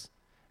mess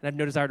and I have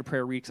no desire to pray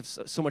or read because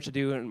I have so much to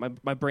do and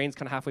my brain's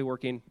kind of halfway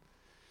working.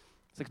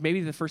 It's like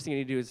maybe the first thing you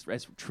need to do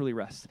is truly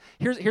rest.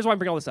 Here's why I'm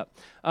bringing all this up.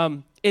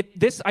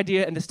 This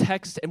idea and this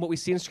text and what we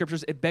see in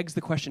scriptures, it begs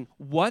the question,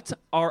 what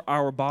are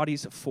our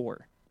bodies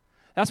for?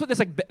 That's what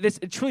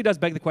it truly does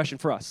beg the question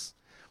for us.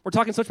 We're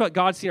talking so much about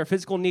God seeing our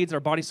physical needs and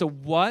our bodies, so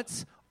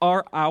what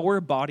are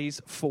our bodies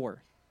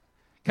for?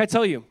 Can I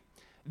tell you,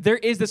 there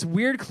is this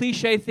weird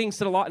cliche thing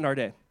said a lot in our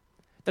day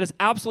that is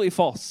absolutely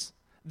false.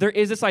 There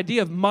is this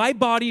idea of my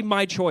body,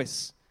 my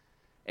choice.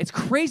 It's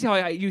crazy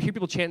how you hear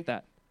people chant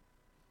that.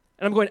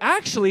 And I'm going,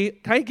 actually,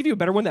 can I give you a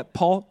better one that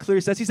Paul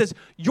clearly says? He says,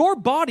 your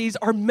bodies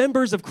are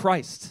members of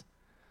Christ.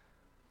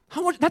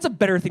 That's a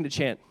better thing to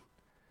chant.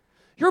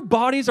 Your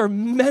bodies are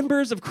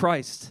members of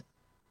Christ.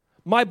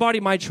 My body,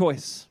 my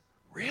choice.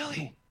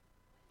 Really?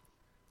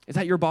 Is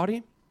that your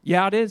body?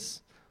 Yeah, it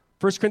is.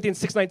 1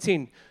 Corinthians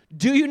 6:19.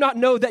 Do you not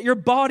know that your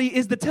body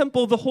is the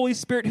temple of the Holy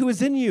Spirit who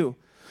is in you,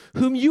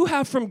 whom you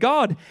have from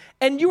God,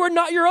 and you are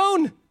not your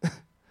own?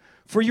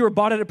 For you are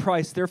bought at a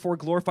price, therefore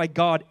glorify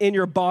God in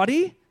your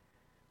body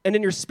and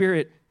in your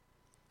spirit,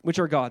 which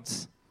are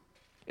God's.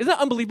 Isn't that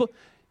unbelievable?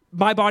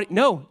 My body,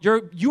 no,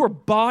 you are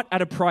bought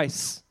at a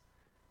price.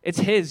 It's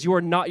his. You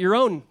are not your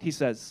own, he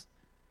says.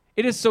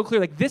 It is so clear,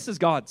 like this is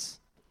God's.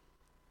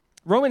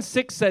 Romans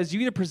 6 says you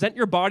either present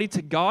your body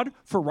to God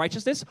for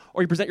righteousness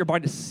or you present your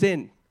body to sin,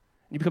 and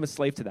you become a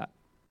slave to that.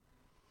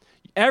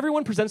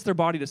 Everyone presents their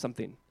body to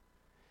something.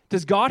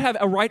 Does God have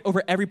a right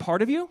over every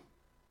part of you?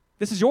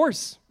 This is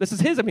yours. This is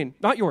his,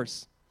 not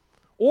yours.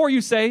 Or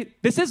you say,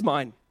 this is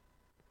mine.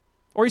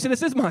 Or you say,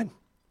 this is mine.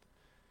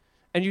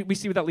 And we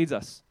see what that leads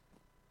us.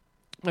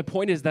 My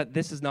point is that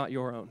this is not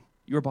your own.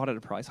 You were bought at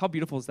a price. How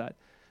beautiful is that?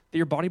 That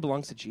your body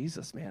belongs to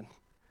Jesus, man.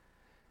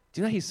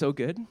 Do you know that he's so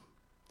good? Do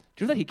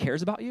you know that he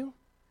cares about you?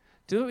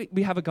 Do you know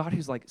we have a God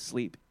who's like,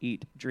 sleep,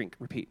 eat, drink,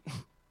 repeat.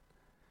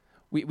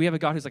 We have a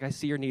God who's like, I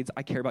see your needs.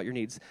 I care about your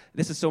needs.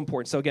 This is so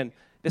important. So again,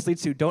 this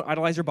leads to don't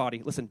idolize your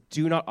body. Listen,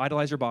 do not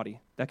idolize your body.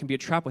 That can be a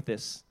trap with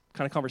this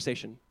kind of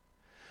conversation.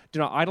 Do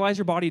not idolize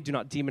your body. Do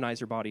not demonize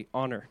your body.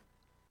 Honor.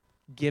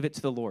 Give it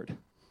to the Lord.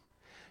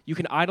 You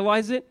can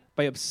idolize it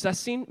by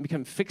obsessing and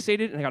becoming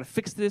fixated, and I got to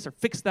fix this or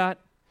fix that.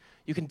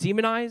 You can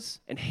demonize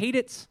and hate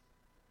it. The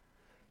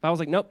Bible's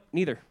like, nope,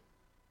 neither.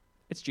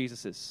 It's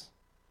Jesus's.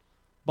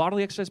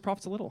 Bodily exercise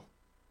profits a little.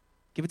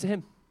 Give it to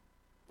him.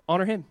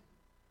 Honor him.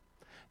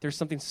 There's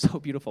something so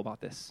beautiful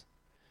about this.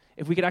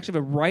 If we could actually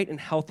have a right and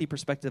healthy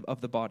perspective of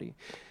the body.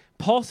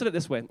 Paul said it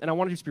this way, and I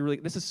want to just be really,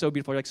 this is so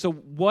beautiful. You're like, so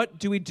what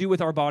do we do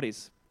with our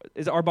bodies?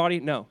 Is it our body?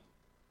 No.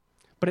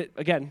 But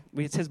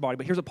it's his body.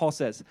 But here's what Paul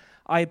says.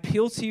 I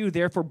appeal to you,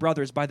 therefore,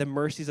 brothers, by the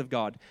mercies of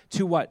God,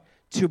 to what?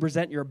 To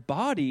present your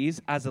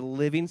bodies as a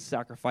living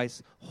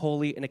sacrifice,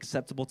 holy and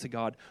acceptable to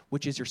God,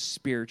 which is your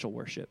spiritual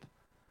worship.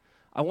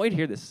 I want you to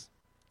hear this.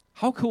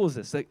 How cool is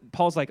this?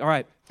 Paul's like, all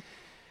right,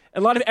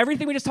 a lot of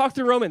everything we just talked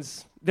through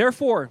Romans,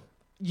 therefore,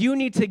 you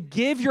need to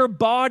give your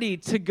body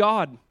to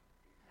God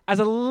as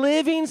a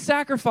living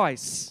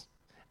sacrifice,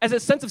 as a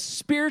sense of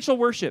spiritual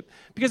worship.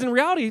 Because in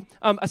reality,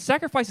 a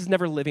sacrifice is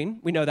never living.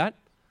 We know that.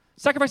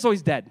 Sacrifice is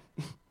always dead.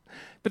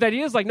 But the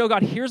idea is like, no,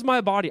 God, here's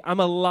my body.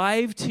 I'm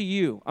alive to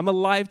you. I'm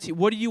alive to you.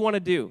 What do you want to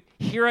do?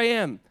 Here I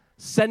am.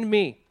 Send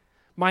me.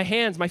 My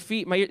hands, my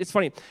feet, my ears. It's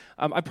funny.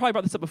 I probably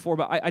brought this up before,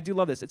 but I do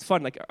love this. It's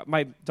fun. Like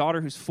my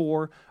daughter who's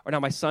 4, or now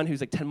my son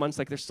who's like 10 months,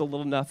 like they're still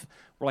little enough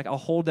where like I'll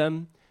hold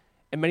them.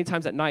 And many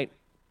times at night,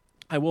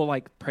 I will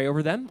like pray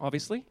over them,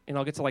 obviously. And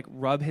I'll get to like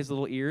rub his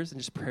little ears and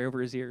just pray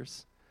over his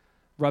ears.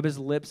 Rub his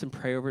lips and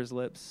pray over his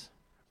lips.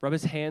 Rub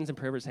his hands and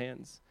pray over his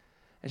hands.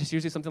 And just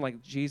usually something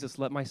like, Jesus,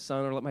 let my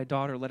son or let my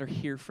daughter, let her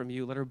hear from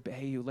you. Let her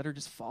obey you. Let her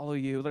just follow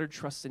you. Let her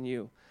trust in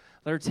you.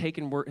 Let her take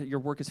in your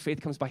work as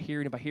faith comes by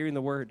hearing and by hearing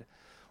the word.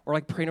 Or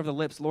like praying over the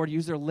lips. Lord,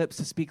 use their lips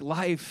to speak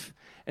life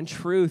and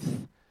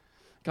truth.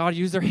 God,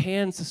 use their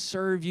hands to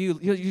serve you.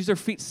 Use their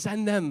feet.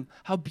 Send them.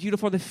 How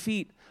beautiful are the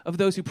feet of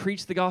those who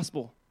preach the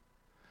gospel.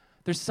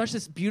 There's such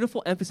this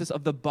beautiful emphasis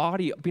of the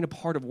body being a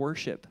part of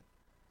worship.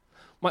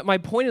 My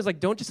point is like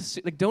don't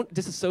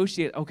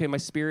disassociate, okay, my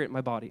spirit and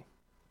my body.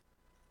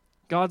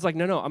 God's like,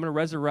 no, I'm going to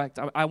resurrect.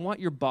 I want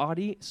your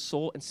body,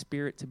 soul, and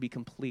spirit to be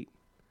complete,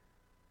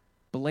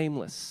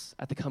 blameless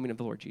at the coming of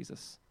the Lord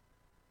Jesus.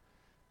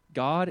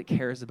 God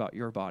cares about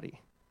your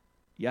body.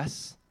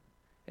 Yes?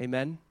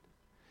 Amen?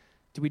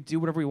 Do we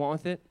do whatever we want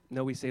with it?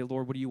 No, we say,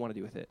 Lord, what do you want to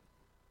do with it?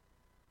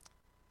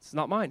 It's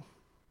not mine.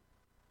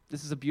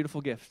 This is a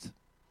beautiful gift.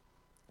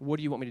 What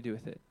do you want me to do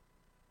with it?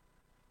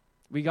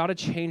 We got to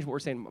change what we're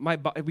saying.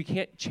 We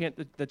can't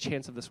chant the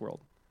chants of this world.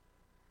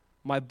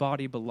 My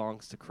body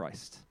belongs to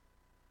Christ.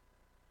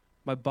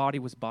 My body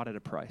was bought at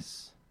a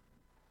price.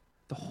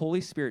 The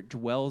Holy Spirit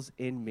dwells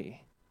in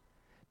me.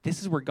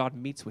 This is where God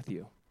meets with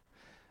you.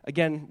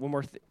 Again, one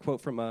more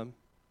quote from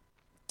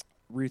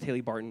Ruth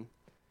Haley Barton.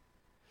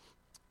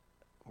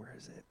 Where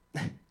is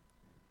it?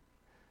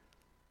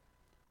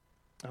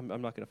 I'm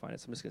not going to find it,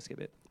 so I'm just going to skip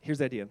it. Here's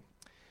the idea.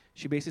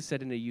 She basically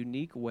said in a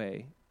unique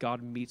way,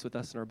 God meets with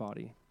us in our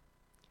body.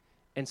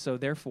 And so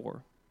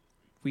therefore,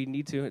 we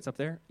need to, it's up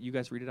there. You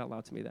guys read it out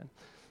loud to me then.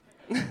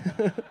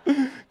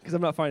 Because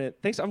I'm not finding it.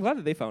 Thanks. I'm glad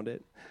that they found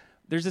it.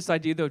 There's this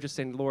idea, though, just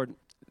saying, Lord,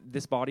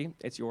 this body,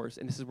 it's yours,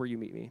 and this is where you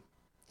meet me.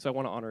 So I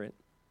want to honor it.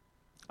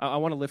 I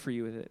want to live for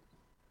you with it.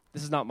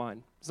 This is not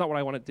mine. It's not what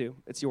I want to do.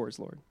 It's yours,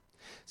 Lord.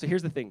 So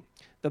here's the thing.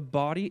 The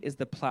body is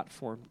the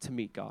platform to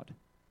meet God.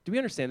 Do we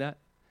understand that?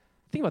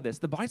 Think about this.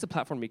 The body's the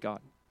platform to meet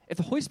God. If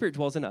the Holy Spirit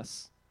dwells in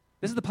us,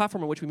 this is the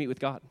platform on which we meet with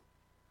God.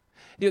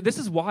 This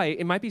is why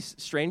it might be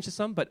strange to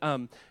some, but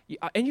and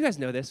you guys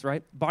know this,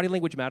 right? Body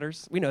language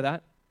matters. We know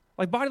that.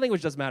 Like, body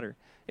language does matter.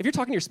 If you're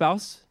talking to your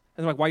spouse,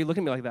 and they're like, why are you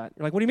looking at me like that?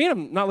 You're like, what do you mean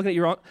I'm not looking at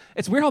you wrong?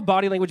 It's weird how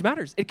body language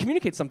matters. It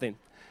communicates something,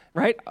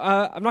 right?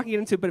 I'm not going to get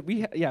into it, but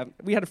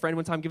we had a friend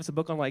one time give us a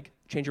book on, like,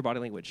 change your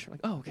body language. We're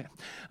like, oh, okay.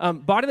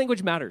 Body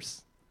language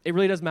matters. It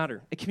really does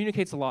matter. It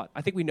communicates a lot.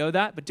 I think we know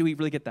that, but do we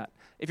really get that?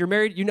 If you're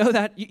married, you know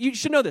that. You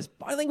should know this.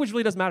 Body language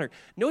really does matter.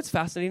 You know what's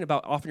fascinating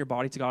about offering your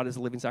body to God as a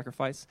living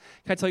sacrifice?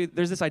 Can I tell you,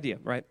 there's this idea,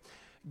 right?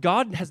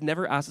 God has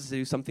never asked us to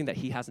do something that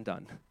he hasn't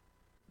done.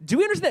 Do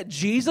we understand that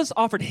Jesus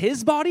offered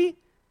his body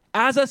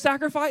as a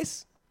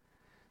sacrifice?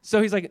 So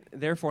he's like,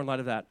 therefore, in light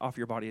of that, offer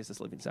your body as this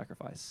living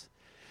sacrifice.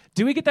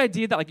 Do we get the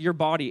idea that, like, your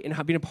body and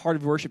being a part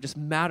of worship just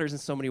matters in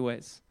so many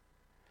ways?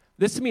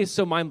 This to me is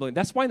so mind-blowing.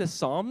 That's why in the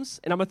Psalms,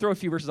 and I'm going to throw a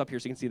few verses up here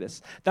so you can see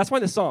this. That's why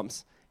in the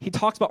Psalms, he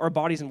talks about our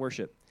bodies in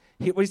worship.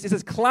 He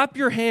says, clap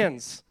your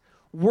hands,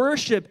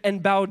 worship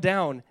and bow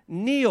down,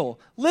 kneel,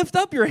 lift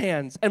up your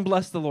hands and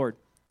bless the Lord.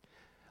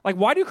 Like,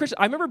 why do Christians,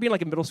 I remember being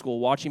like in middle school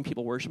watching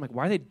people worship. I'm like,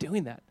 why are they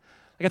doing that?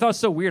 Like, I thought it was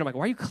so weird. I'm like,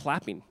 why are you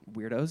clapping,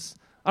 weirdos?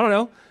 I don't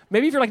know.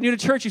 Maybe if you're like new to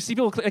church, you see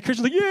people, like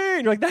Christians like, yay,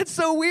 and you're like, that's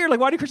so weird. Like,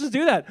 why do Christians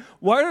do that?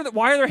 Why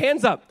are their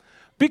hands up?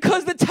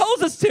 Because it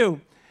tells us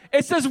to.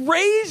 It says,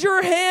 raise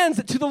your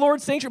hands to the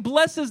Lord's sanctuary.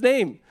 Bless his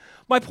name.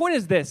 My point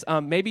is this.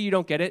 Maybe you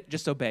don't get it.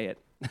 Just obey it,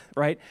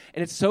 right?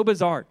 And it's so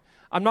bizarre.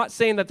 I'm not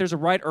saying that there's a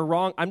right or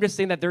wrong. I'm just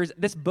saying that there's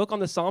this book on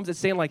the Psalms. It's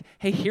saying, like,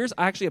 hey, here's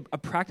actually a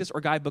practice or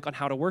guidebook on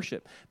how to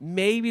worship.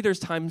 Maybe there's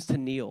times to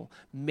kneel.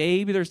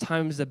 Maybe there's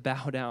times to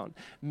bow down.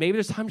 Maybe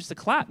there's times just to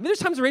clap. Maybe there's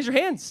times to raise your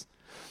hands.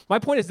 My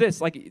point is this,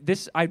 like,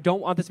 this, I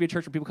don't want this to be a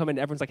church where people come in and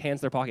everyone's like hands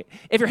in their pocket.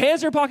 If your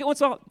hands in your pocket once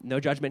in a while, no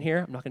judgment here.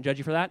 I'm not going to judge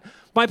you for that.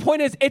 My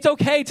point is, it's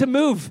okay to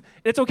move.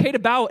 It's okay to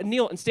bow and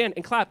kneel and stand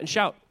and clap and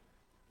shout.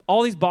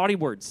 All these body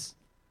words.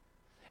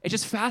 It's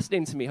just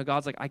fascinating to me how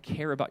God's like, I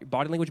care about your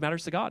body language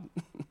matters to God.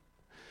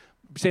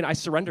 Saying, I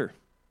surrender.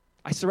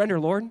 I surrender,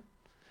 Lord.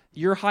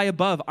 You're high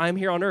above. I'm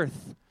here on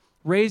earth.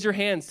 Raise your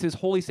hands to his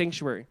holy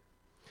sanctuary.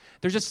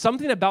 There's just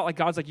something about, like,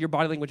 God's like, your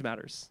body language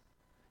matters.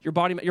 Your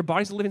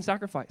body's a living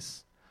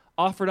sacrifice.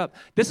 Offered up.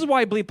 This is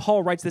why I believe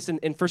Paul writes this in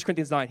 1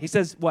 Corinthians 9. He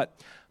says, what?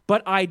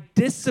 But I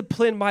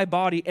discipline my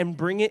body and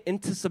bring it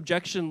into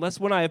subjection, lest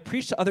when I have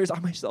preached to others, I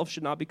myself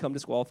should not become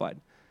disqualified.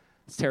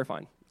 It's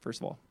terrifying,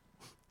 first of all.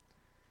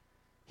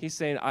 He's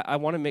saying, I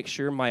want to make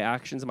sure my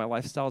actions and my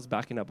lifestyle is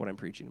backing up what I'm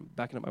preaching,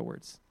 backing up my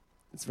words.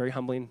 It's very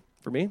humbling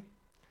for me.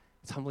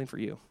 It's humbling for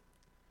you.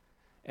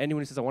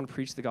 Anyone who says, I want to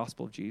preach the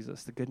gospel of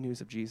Jesus, the good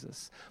news of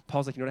Jesus,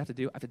 Paul's like, you know what I have to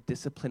do? I have to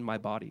discipline my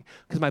body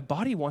because my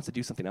body wants to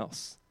do something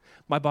else.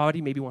 My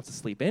body maybe wants to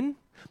sleep in.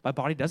 My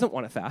body doesn't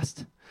want to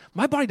fast.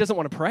 My body doesn't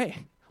want to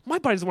pray. My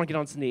body doesn't want to get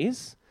on its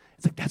knees.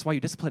 It's like, that's why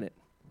you discipline it.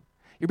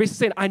 You're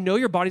basically saying, I know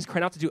your body's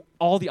crying out to do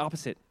all the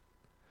opposite.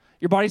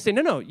 Your body's saying,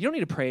 no, you don't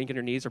need to pray and get on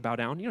your knees or bow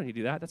down. You don't need to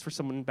do that. That's for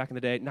someone back in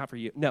the day, not for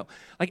you. No.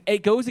 Like,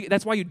 it goes,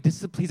 that's why you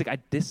discipline. He's like,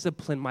 I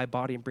discipline my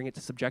body and bring it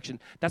to subjection.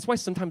 That's why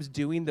sometimes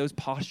doing those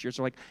postures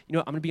are like, you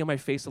know, I'm going to be on my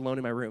face alone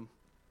in my room.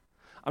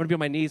 I'm going to be on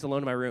my knees alone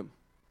in my room.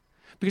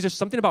 Because there's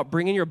something about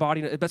bringing your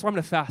body, that's why I'm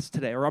going to fast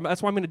today, or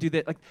that's why I'm going to do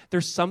that. Like,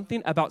 there's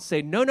something about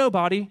saying, no,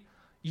 body,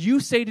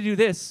 you say to do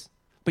this,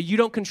 but you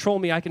don't control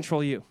me, I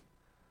control you.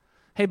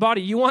 Hey,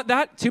 body, you want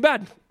that? Too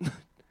bad.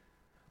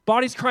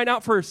 Body's crying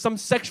out for some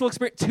sexual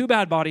experience. Too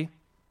bad, body.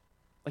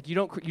 Like, you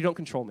don't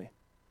control me.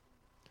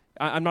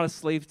 I'm not a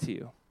slave to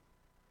you.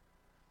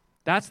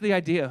 That's the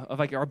idea of,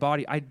 like, our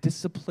body. I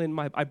discipline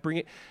I bring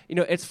it. You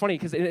know, it's funny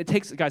because it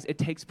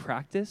takes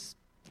practice,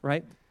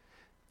 right?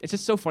 It's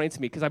just so funny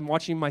to me because I'm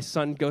watching my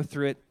son go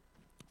through it.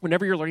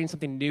 Whenever you're learning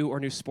something new or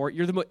new sport,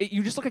 you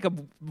just look like a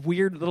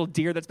weird little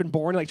deer that's been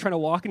born, like, trying to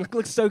walk and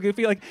looks so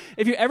goofy. Like,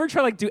 if you ever try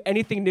to, like, do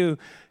anything new,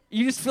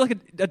 you just feel like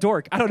a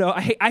dork. I don't know.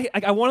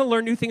 I want to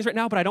learn new things right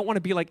now, but I don't want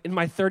to be, like, in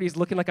my 30s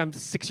looking like I'm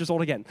 6 years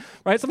old again,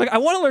 right? So I'm like, I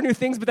want to learn new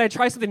things, but then I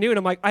try something new, and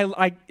I'm like,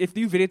 if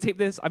you videotape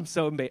this, I'm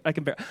so embarrassed. I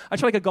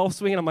try, like, a golf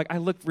swing, and I'm like, I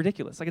look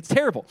ridiculous. Like, it's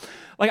terrible.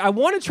 Like, I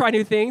want to try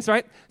new things,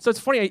 right? So it's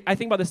funny. I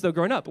think about this, though,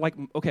 growing up. Like,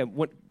 okay,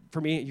 for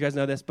me, you guys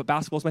know this, but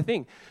basketball's my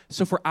thing.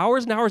 So for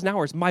hours and hours and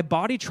hours, my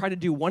body tried to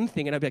do one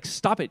thing, and I'd be like,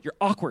 stop it, you're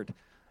awkward.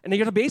 And then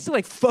you have to basically,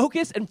 like,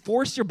 focus and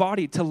force your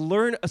body to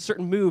learn a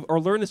certain move or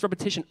learn this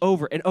repetition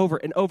over and over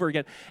and over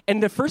again.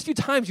 And the first few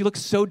times, you look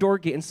so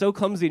dorky and so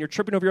clumsy, and you're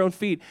tripping over your own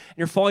feet, and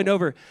you're falling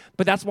over.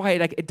 But that's why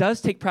it does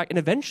take practice. And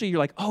eventually, you're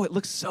like, oh, it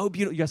looks so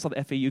beautiful. You guys saw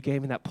the FAU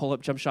game and that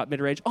pull-up jump shot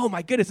mid-range. Oh,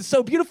 my goodness, it's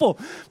so beautiful.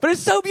 But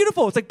it's so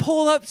beautiful. It's like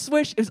pull-up,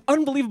 swish. It's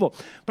unbelievable.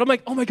 But I'm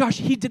like, oh, my gosh,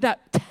 he did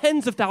that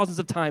tens of thousands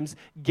of times,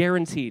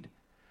 guaranteed.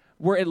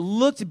 Where it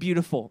looked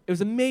beautiful. It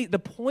was amazing. The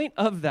point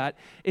of that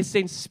is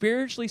saying,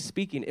 spiritually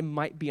speaking, it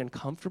might be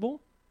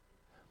uncomfortable,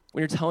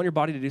 When you're telling your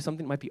body to do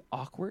something, it might be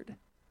awkward.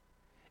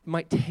 It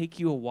might take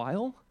you a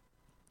while.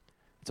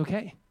 It's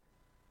okay.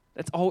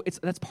 That's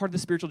part of the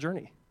spiritual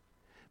journey.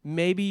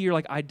 Maybe you're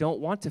like, I don't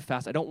want to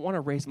fast. I don't want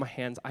to raise my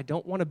hands. I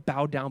don't want to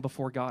bow down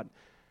before God.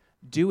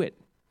 Do it.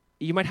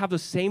 You might have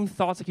those same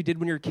thoughts like you did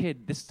when you were a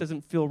kid. This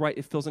doesn't feel right.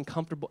 It feels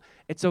uncomfortable.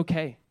 It's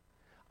okay.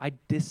 I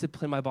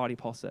discipline my body,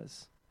 Paul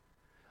says.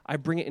 I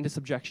bring it into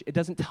subjection. It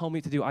doesn't tell me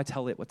what to do. I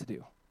tell it what to do.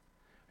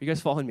 Are you guys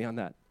following me on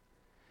that?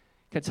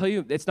 Can I tell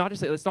you, it's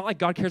not like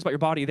God cares about your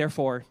body,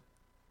 therefore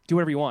do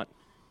whatever you want.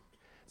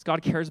 It's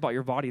God cares about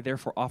your body,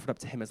 therefore offer it up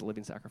to him as a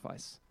living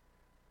sacrifice.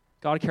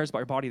 God cares about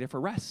your body,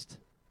 therefore rest.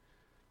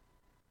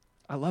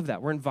 I love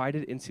that. We're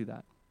invited into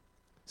that.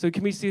 So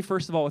can we see,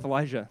 first of all, with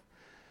Elijah,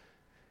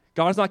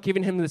 God is not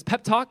giving him this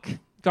pep talk.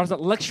 God is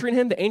not lecturing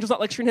him. The angel's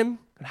not lecturing him.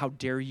 And how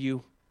dare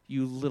you,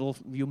 you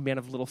man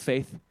of little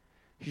faith.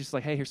 He's just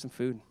like, hey, here's some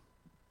food.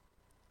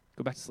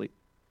 Go back to sleep.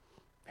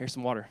 Here's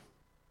some water.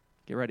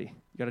 Get ready.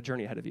 You got a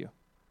journey ahead of you.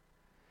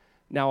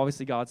 Now,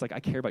 obviously, God's like, I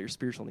care about your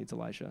spiritual needs,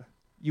 Elijah.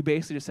 You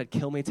basically just said,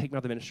 kill me, take me out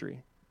of the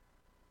ministry.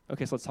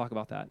 Okay, so let's talk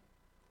about that.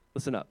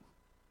 Listen up.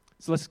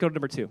 So let's go to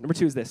number 2. Number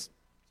 2 is this.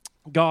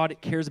 God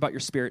cares about your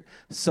spirit,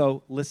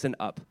 so listen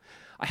up.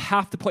 I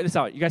have to point this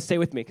out. You guys stay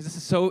with me because this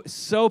is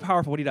so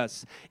powerful what he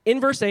does. In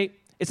verse 8,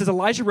 it says,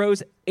 Elijah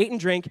rose, ate and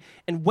drank,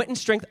 and went in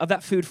strength of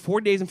that food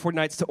 40 days and 40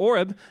 nights to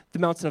Horeb, the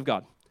mountain of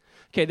God.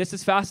 Okay, this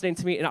is fascinating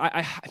to me,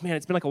 and man,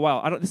 it's been like a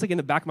while. This is like in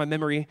the back of my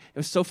memory. It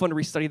was so fun to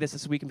restudy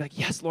this week and be like,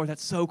 yes, Lord,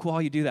 that's so cool how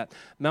you do that.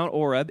 Mount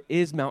Horeb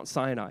is Mount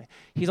Sinai.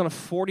 He's on a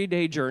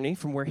 40-day journey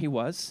from where he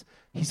was.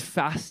 He's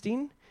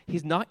fasting.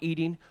 He's not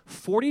eating.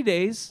 40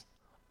 days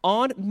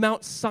on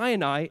Mount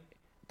Sinai,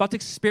 about to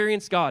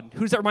experience God.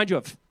 Who does that remind you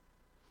of?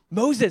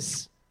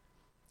 Moses.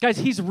 Guys,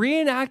 he's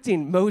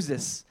reenacting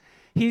Moses.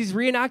 He's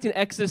reenacting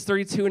Exodus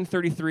 32 and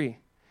 33.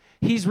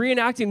 He's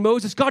reenacting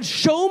Moses. God,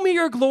 show me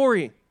your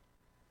glory.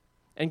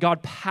 And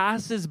God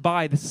passes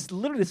by. This is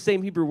literally the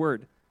same Hebrew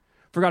word.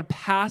 For God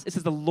passed, it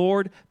says the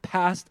Lord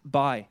passed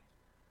by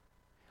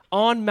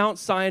on Mount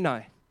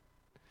Sinai.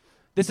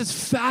 This is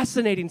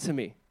fascinating to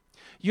me.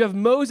 You have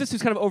Moses,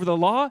 who's kind of over the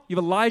law. You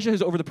have Elijah,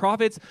 who's over the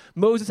prophets.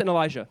 Moses and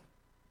Elijah.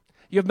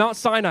 You have Mount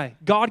Sinai.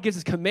 God gives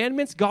his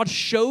commandments. God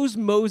shows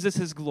Moses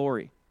his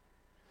glory.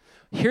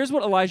 Here's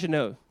what Elijah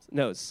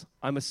knows.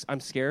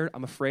 I'm scared.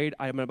 I'm afraid.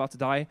 I'm about to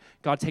die.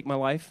 God, take my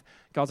life.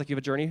 God's like, you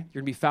have a journey.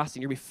 You're going to be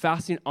fasting. You're going to be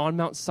fasting on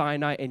Mount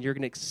Sinai, and you're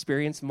going to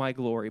experience my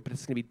glory, but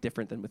it's going to be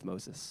different than with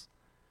Moses.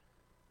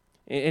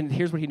 And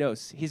here's what he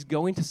knows. He's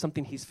going to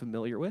something he's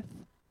familiar with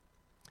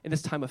in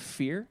this time of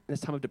fear, in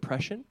this time of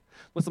depression.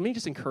 Listen, let me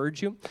just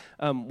encourage you.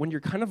 When you're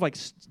kind of like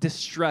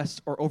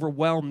distressed or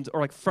overwhelmed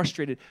or like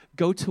frustrated,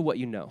 go to what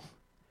you know.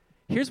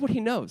 Here's what he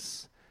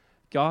knows.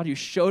 God, you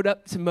showed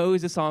up to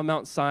Moses on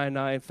Mount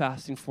Sinai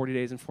fasting 40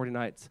 days and 40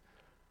 nights.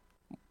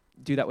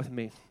 Do that with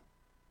me.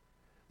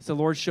 So the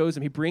Lord shows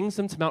him. He brings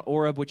him to Mount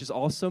Horeb, which is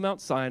also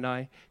Mount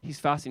Sinai. He's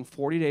fasting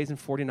 40 days and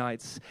 40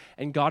 nights.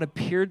 And God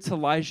appeared to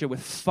Elijah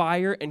with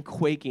fire and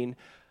quaking,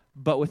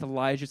 but with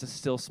Elijah's a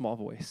still small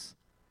voice.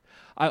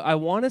 I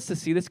want us to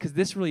see this because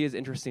this really is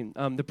interesting.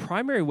 The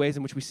primary ways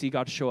in which we see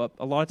God show up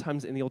a lot of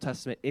times in the Old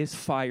Testament is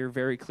fire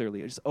very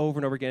clearly. It's over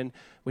and over again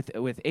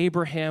with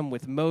Abraham,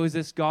 with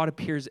Moses. God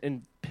appears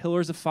in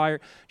pillars of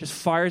fire. Just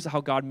fire is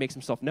how God makes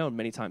himself known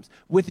many times.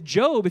 With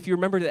Job, if you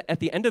remember that at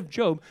the end of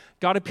Job,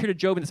 God appeared to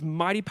Job in this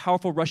mighty,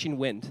 powerful rushing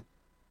wind.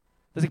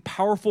 There's like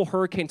powerful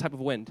hurricane type of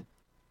wind.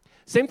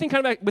 Same thing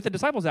kind of with the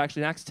disciples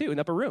actually in Acts 2 in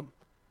the upper room.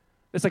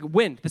 It's like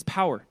wind, this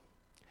power.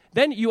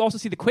 Then you also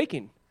see the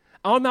quaking.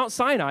 On Mount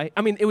Sinai,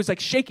 it was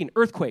like shaking,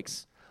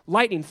 earthquakes,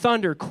 lightning,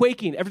 thunder,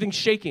 quaking, everything's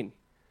shaking.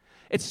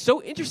 It's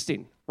so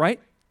interesting, right?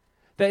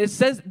 That it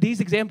says these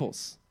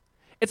examples.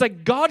 It's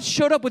like God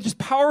showed up with just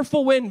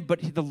powerful wind, but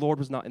the Lord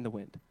was not in the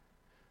wind.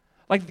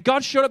 Like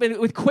God showed up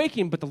with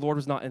quaking, but the Lord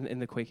was not in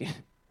the quaking.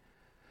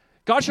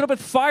 God showed up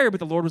with fire, but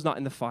the Lord was not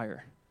in the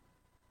fire.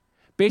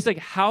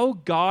 Basically, how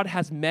God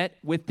has met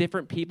with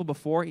different people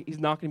before, he's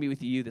not going to be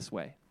with you this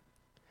way.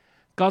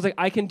 God's like,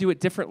 I can do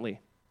it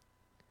differently.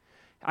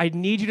 I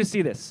need you to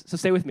see this, so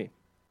stay with me.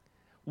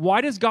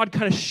 Why does God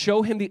kind of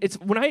show him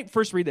when I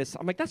first read this,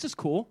 I'm like, that's just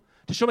cool,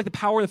 to show him like the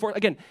power of the force.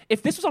 Again,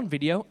 if this was on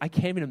video, I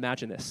can't even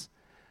imagine this.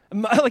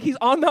 Like he's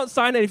on Mount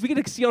Sinai, if we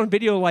could see on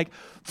video like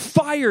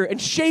fire and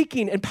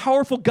shaking and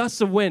powerful gusts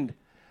of wind,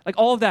 like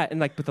all of that, and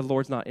like, but the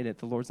Lord's not in it,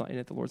 the Lord's not in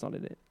it, the Lord's not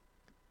in it.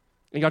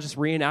 And God's just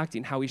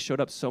reenacting how he showed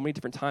up so many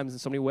different times in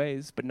so many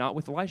ways, but not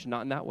with Elijah,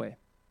 not in that way.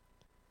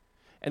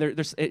 And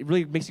it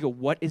really makes you go,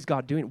 what is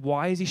God doing?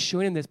 Why is he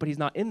showing him this, but he's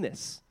not in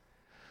this?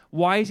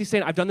 Why is he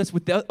saying, I've done this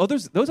with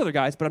those other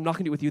guys, but I'm not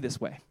going to do it with you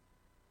this way?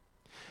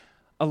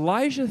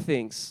 Elijah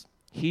thinks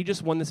he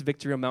just won this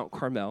victory on Mount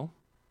Carmel.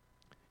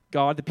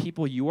 God, the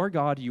people, you are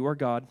God, you are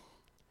God.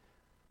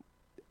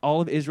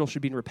 All of Israel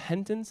should be in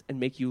repentance and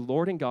make you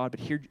Lord and God,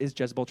 but here is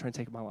Jezebel trying to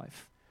take my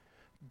life.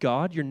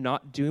 God, you're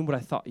not doing what I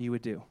thought you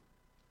would do.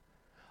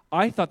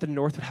 I thought the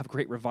north would have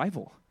great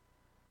revival.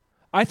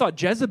 I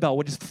thought Jezebel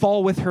would just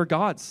fall with her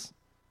gods.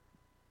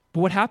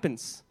 But what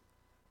happens?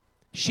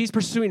 She's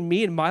pursuing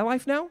me in my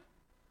life now?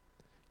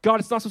 God,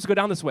 it's not supposed to go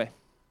down this way.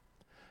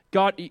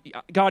 God,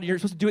 you're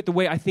supposed to do it the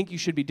way I think you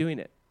should be doing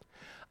it.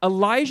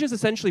 Elijah is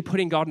essentially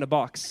putting God in a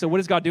box. So what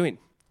is God doing?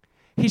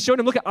 He's showing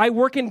him, look, I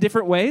work in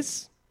different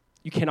ways.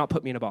 You cannot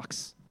put me in a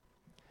box.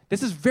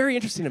 This is very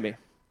interesting to me.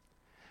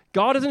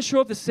 God doesn't show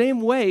up the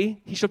same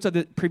way he showed up to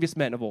the previous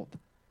men of old.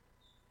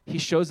 He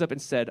shows up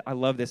and said, I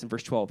love this in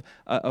verse 12.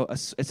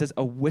 It says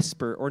a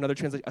whisper, or another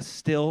translation, a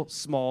still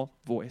small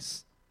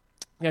voice.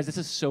 Guys, this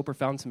is so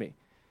profound to me.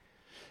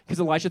 Because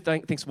Elijah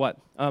thinks what?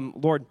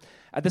 Lord,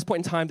 at this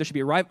point in time, there should be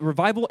a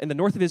revival in the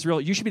north of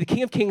Israel. You should be the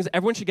king of kings.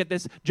 Everyone should get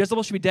this.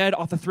 Jezebel should be dead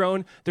off the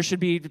throne. There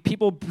should be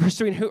people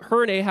pursuing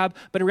her and Ahab.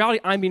 But in reality,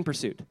 I'm being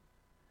pursued.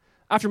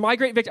 After my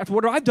great victory, after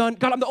what I've done,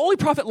 God, I'm the only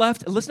prophet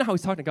left. And listen to how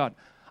he's talking to God.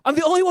 I'm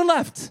the only one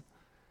left.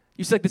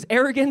 You see like this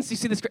arrogance. You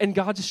see this, and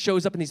God just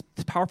shows up in these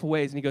powerful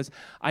ways. And he goes,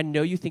 I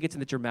know you think it's in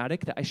the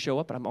dramatic that I show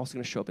up, but I'm also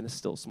going to show up in this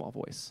still small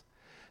voice.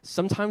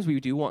 Sometimes we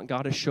do want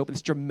God to show up in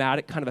this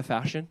dramatic kind of a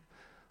fashion.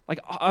 Like,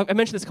 I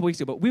mentioned this a couple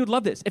weeks ago, but we would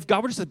love this. If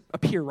God were just to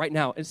appear right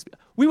now,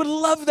 we would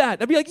love that.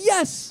 I'd be like,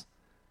 yes.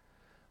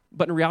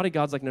 But in reality,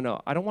 God's like,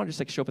 no, I don't want to just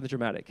like show up in the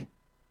dramatic.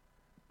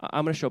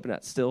 I'm going to show up in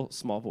that still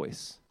small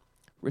voice.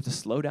 We have to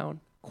slow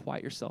down,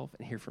 quiet yourself,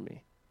 and hear from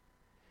me.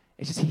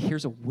 It's just he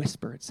hears a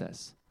whisper, it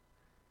says.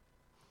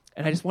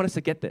 And I just want us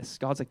to get this.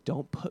 God's like,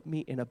 don't put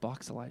me in a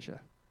box, Elijah.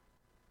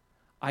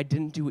 I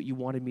didn't do what you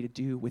wanted me to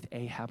do with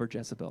Ahab or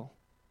Jezebel.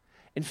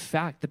 In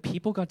fact, the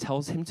people God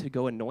tells him to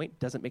go anoint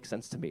doesn't make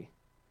sense to me.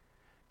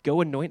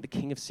 Go anoint the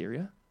king of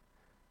Syria?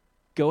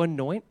 Go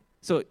anoint?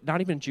 So not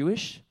even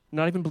Jewish?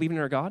 Not even believing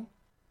in our God?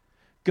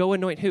 Go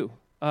anoint who?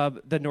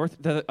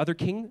 The other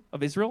king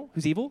of Israel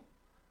who's evil?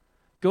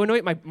 Go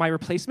anoint my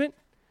replacement?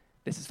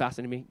 This is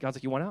fascinating to me. God's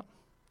like, you want out?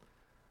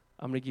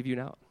 I'm going to give you an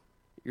out.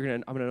 I'm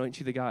going to anoint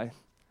you the guy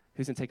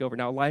who's going to take over.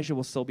 Now, Elijah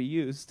will still be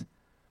used,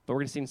 but we're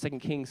going to see in 2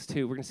 Kings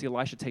 2, we're going to see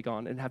Elisha take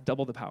on and have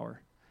double the power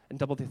and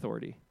double the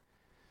authority.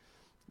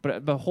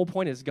 But the whole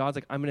point is God's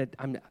like,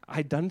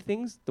 I've done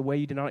things the way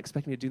you did not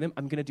expect me to do them.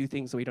 I'm going to do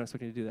things the way you don't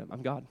expect me to do them.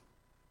 I'm God.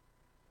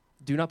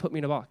 Do not put me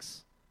in a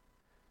box.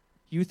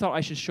 You thought I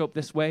should show up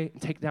this way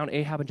and take down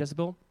Ahab and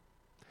Jezebel?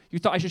 You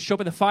thought I should show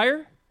up in the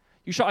fire?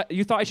 You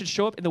thought I should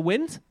show up in the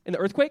wind, in the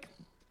earthquake?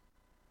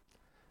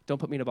 Don't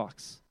put me in a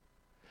box.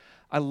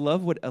 I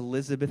love what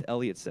Elizabeth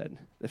Elliot said,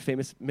 the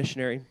famous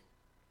missionary.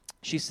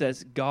 She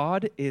says,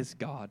 God is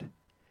God.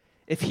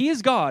 If he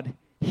is God,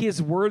 he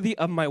is worthy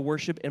of my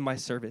worship and my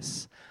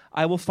service.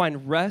 I will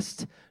find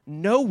rest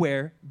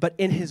nowhere but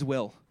in his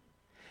will.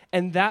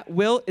 And that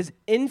will is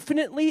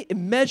infinitely,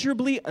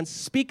 immeasurably,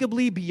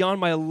 unspeakably beyond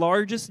my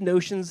largest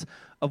notions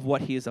of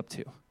what he is up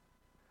to.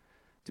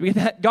 Do we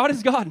get that? God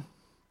is God.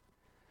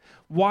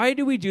 Why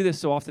do we do this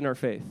so often in our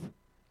faith?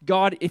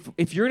 God,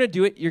 if you're going to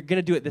do it, you're going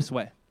to do it this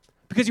way.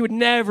 Because you would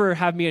never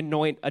have me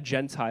anoint a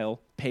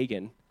Gentile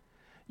pagan.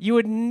 You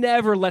would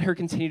never let her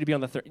continue to be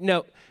on the throne.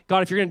 No,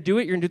 God, if you're going to do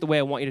it, you're going to do it the way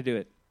I want you to do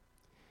it.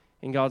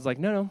 And God's like,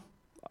 no,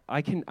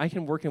 I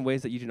can work in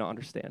ways that you do not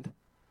understand.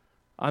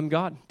 I'm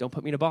God. Don't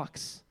put me in a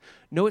box.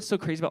 Know what's so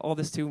crazy about all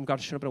this too, when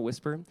God showed up in a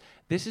whisper?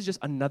 This is just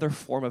another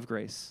form of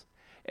grace.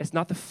 It's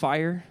not the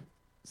fire.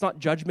 It's not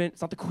judgment.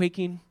 It's not the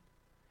quaking.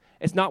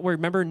 It's not where,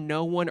 remember,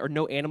 no one or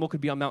no animal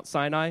could be on Mount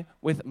Sinai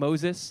with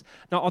Moses.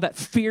 Not all that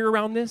fear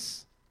around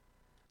this.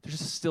 There's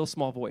just a still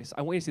small voice.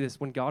 I want you to see this.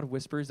 When God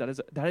whispers, that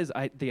is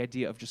the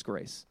idea of just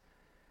grace.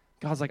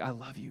 God's like, I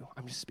love you.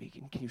 I'm just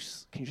speaking. Can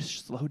you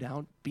just slow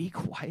down, be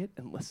quiet,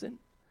 and listen?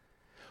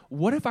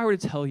 What if I were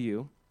to tell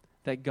you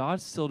that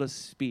God still does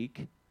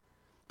speak,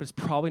 but it's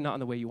probably not in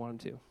the way you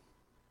want him to?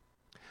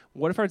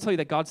 What if I were to tell you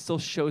that God still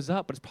shows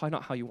up, but it's probably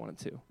not how you want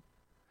him to?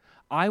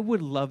 I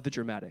would love the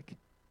dramatic.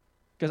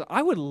 Because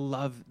I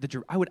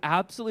would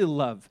absolutely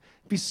love,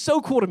 it'd be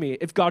so cool to me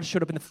if God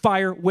showed up in the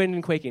fire, wind,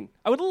 and quaking.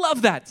 I would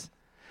love that.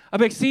 I'd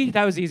be like, see,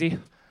 that was easy.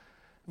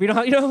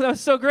 That was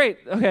so great.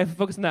 Okay,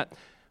 focus on that.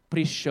 But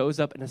he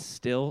shows up in a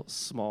still,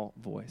 small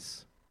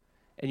voice.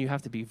 And you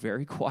have to be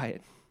very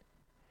quiet.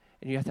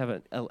 And you have to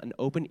have an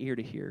open ear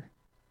to hear.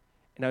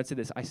 And I would say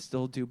this, I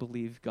still do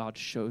believe God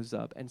shows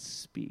up and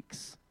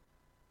speaks.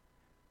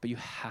 But you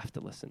have to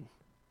listen.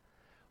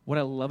 What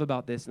I love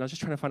about this, and I was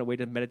just trying to find a way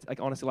to meditate.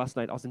 Like, honestly, last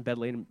night I was in bed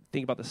late and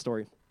thinking about this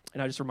story.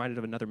 And I was just reminded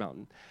of another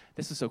mountain.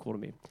 This is so cool to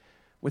me.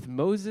 With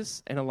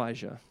Moses and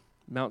Elijah,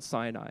 Mount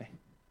Sinai,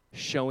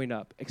 showing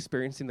up,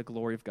 experiencing the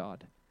glory of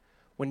God.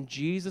 When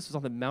Jesus was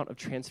on the Mount of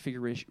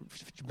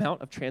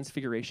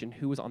Transfiguration,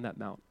 who was on that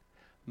mount?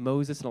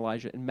 Moses and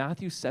Elijah. In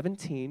Matthew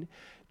 17,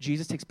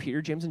 Jesus takes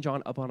Peter, James, and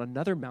John up on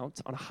another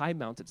mount, on a high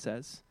mount, it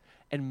says,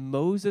 and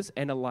Moses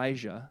and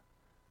Elijah,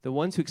 the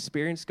ones who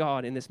experienced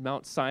God in this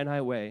Mount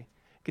Sinai way,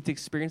 get to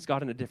experience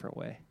God in a different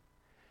way.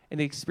 And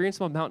they experience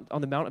him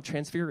on the Mount of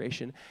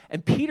Transfiguration.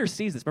 And Peter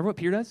sees this. Remember what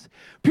Peter does?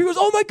 Peter goes,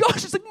 oh my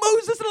gosh, it's like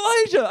Moses and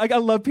Elijah. I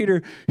love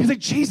Peter. He's like,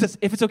 Jesus,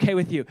 if it's okay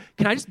with you,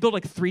 can I just build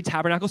like 3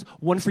 tabernacles?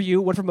 One for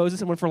you, one for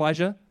Moses, and one for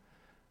Elijah?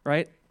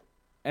 Right?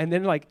 And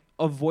then like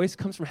a voice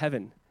comes from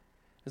heaven.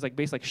 It's like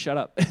basically like, shut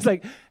up. It's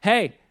like,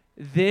 hey,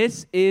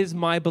 this is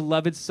my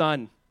beloved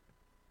son.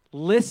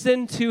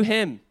 Listen to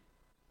him.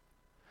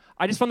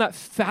 I just found that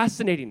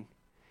fascinating.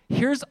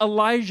 Here's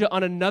Elijah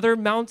on another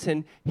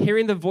mountain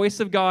hearing the voice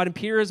of God, and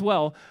Peter as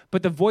well,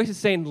 but the voice is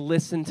saying,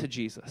 listen to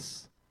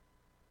Jesus.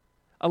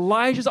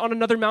 Elijah's on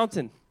another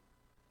mountain,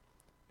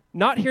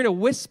 not hearing a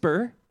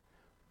whisper,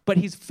 but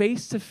he's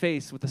face to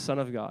face with the Son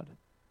of God.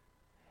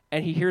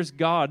 And he hears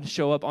God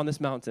show up on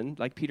this mountain,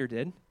 like Peter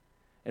did,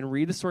 and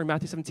read the story in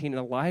Matthew 17,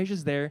 and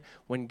Elijah's there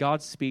when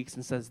God speaks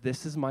and says,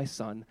 this is my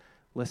son,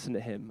 listen to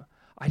him.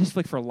 I just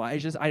feel like for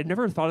Elijah's, I had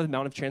never thought of the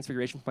Mount of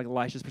Transfiguration from like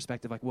Elijah's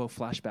perspective, like, whoa,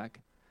 flashback.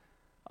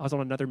 I was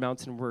on another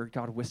mountain where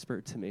God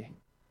whispered to me.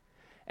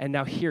 And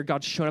now here,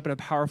 God's shown up in a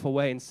powerful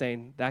way and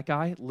saying, that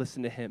guy,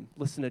 listen to him.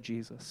 Listen to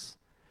Jesus.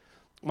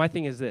 My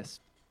thing is this.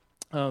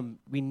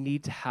 We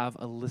need to have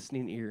a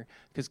listening ear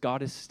because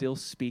God is still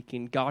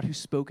speaking. God, who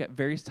spoke at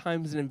various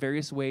times and in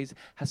various ways,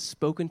 has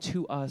spoken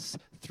to us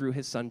through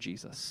his son,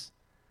 Jesus.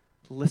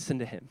 Listen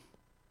to him.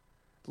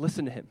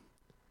 Listen to him.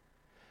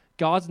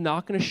 God's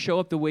not going to show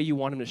up the way you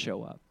want him to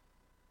show up.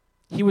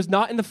 He was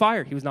not in the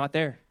fire. He was not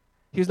there.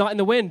 He was not in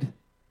the wind.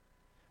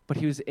 But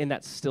he was in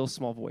that still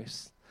small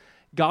voice.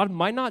 God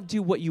might not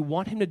do what you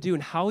want him to do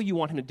and how you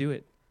want him to do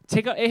it.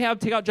 Take out Ahab,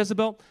 take out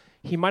Jezebel.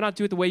 He might not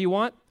do it the way you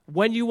want,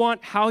 when you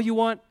want, how you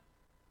want.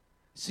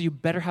 So you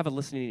better have a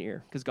listening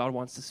ear because God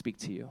wants to speak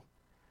to you.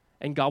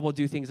 And God will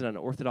do things in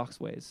unorthodox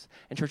ways.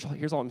 And church,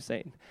 here's all I'm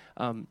saying.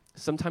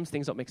 Sometimes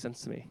things don't make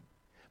sense to me.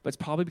 But it's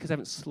probably because I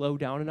haven't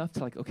slowed down enough to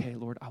like, okay,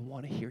 Lord, I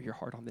want to hear your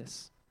heart on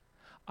this.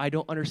 I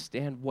don't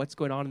understand what's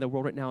going on in the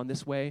world right now in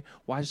this way.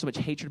 Why is there so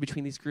much hatred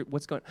between these groups?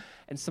 What's going on?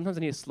 And sometimes I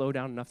need to slow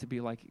down enough to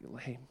be like,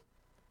 hey,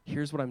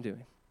 here's what I'm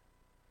doing.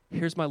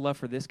 Here's my love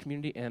for this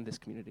community and this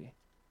community.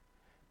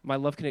 My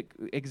love can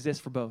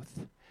exist for both.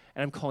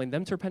 And I'm calling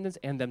them to repentance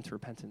and them to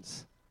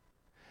repentance.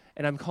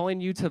 And I'm calling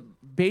you to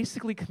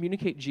basically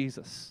communicate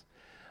Jesus,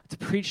 to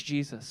preach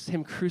Jesus,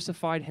 him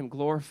crucified, him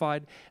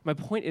glorified. My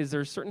point is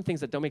there are certain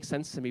things that don't make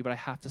sense to me, but I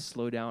have to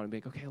slow down and be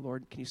like, okay,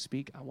 Lord, can you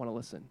speak? I want to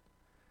listen.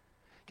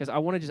 Because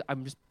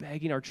I'm just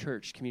begging our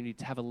church community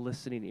to have a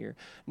listening ear.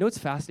 You know what's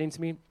fascinating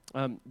to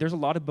me? There's a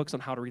lot of books on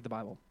how to read the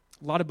Bible.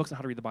 A lot of books on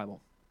how to read the Bible.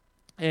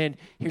 And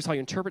here's how you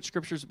interpret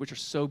scriptures, which are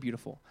so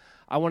beautiful.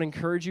 I want to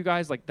encourage you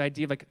guys, like the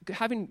idea of like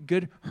having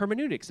good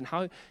hermeneutics and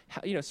how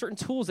certain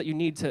tools that you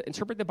need to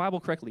interpret the Bible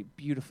correctly.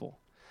 Beautiful.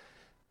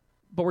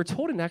 But we're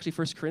told in actually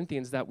 1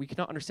 Corinthians that we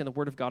cannot understand the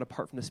Word of God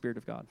apart from the Spirit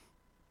of God.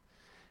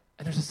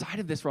 And there's a side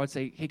of this where I'd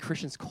say, hey,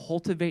 Christians,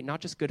 cultivate not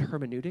just good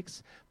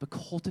hermeneutics, but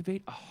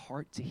cultivate a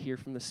heart to hear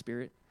from the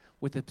Spirit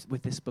with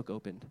this book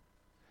opened.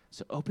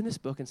 So open this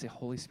book and say,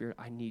 Holy Spirit,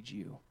 I need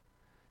you.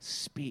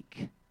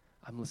 Speak.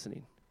 I'm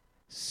listening.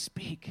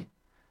 Speak.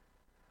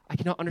 I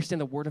cannot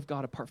understand the Word of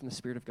God apart from the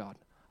Spirit of God.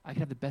 I can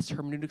have the best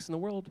hermeneutics in the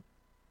world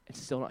and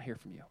still not hear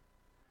from you.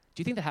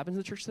 Do you think that happens in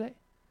the church today?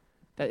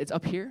 That it's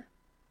up here?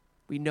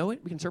 We know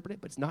it, we can interpret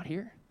it, but it's not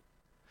here?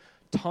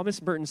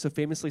 Thomas Merton so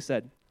famously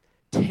said,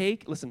 please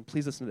listen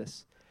to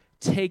this.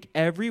 Take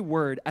every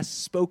word as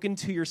spoken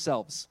to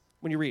yourselves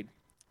when you read.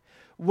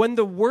 When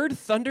the word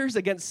thunders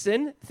against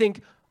sin,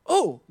 think,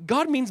 oh,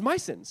 God means my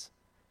sins.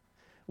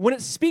 When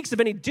it speaks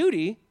of any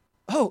duty,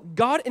 oh,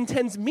 God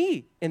intends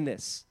me in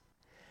this.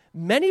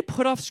 Many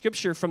put off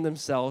Scripture from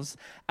themselves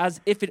as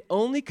if it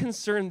only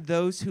concerned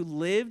those who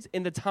lived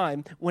in the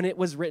time when it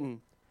was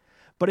written.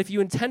 But if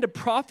you intend to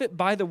profit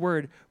by the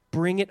word,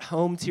 bring it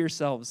home to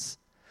yourselves.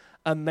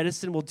 A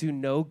medicine will do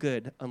no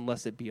good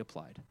unless it be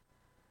applied.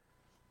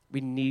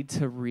 We need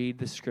to read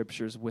the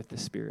Scriptures with the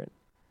Spirit.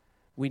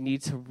 We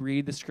need to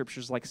read the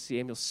Scriptures like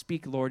Samuel.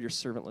 Speak, Lord, your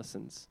servant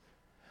listens.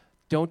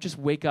 Don't just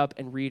wake up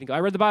and read and go, I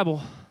read the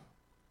Bible.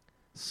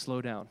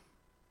 Slow down.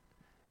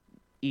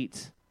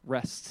 Eat.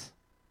 Rest.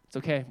 It's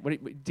okay.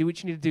 Do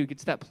what you need to do. Get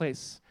to that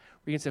place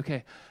where you can say,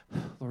 okay,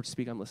 Lord,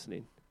 speak, I'm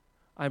listening.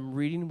 I'm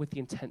reading with the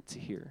intent to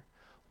hear.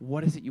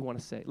 What is it you want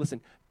to say?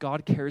 Listen,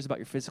 God cares about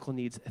your physical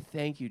needs.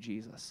 Thank you,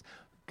 Jesus.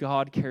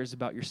 God cares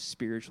about your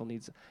spiritual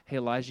needs. Hey,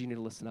 Elijah, you need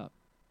to listen up.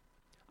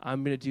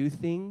 I'm going to do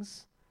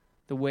things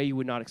the way you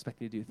would not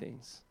expect me to do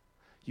things.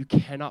 You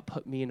cannot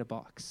put me in a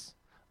box.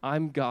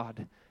 I'm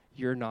God.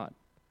 You're not.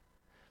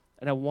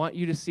 And I want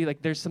you to see,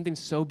 like, there's something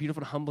so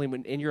beautiful and humbling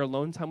when in your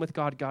alone time with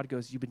God, God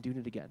goes, you've been doing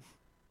it again.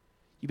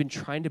 You've been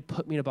trying to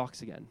put me in a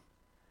box again.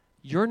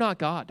 You're not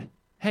God.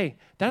 Hey,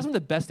 that is one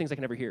of the best things I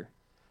can ever hear.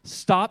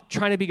 Stop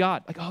trying to be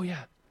God. Like, oh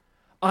yeah,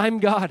 I'm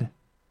God.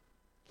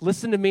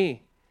 Listen to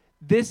me.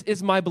 This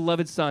is my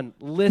beloved son.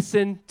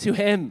 Listen to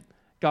him,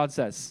 God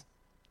says.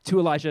 To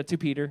Elijah, to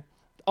Peter,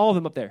 all of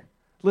them up there.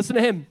 Listen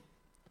to him.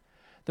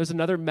 There's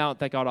another mount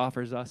that God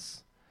offers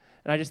us.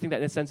 And I just think that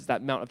in a sense it's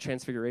that mount of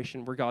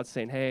transfiguration where God's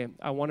saying, hey,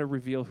 I want to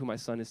reveal who my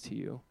son is to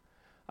you.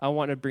 I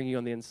want to bring you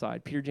on the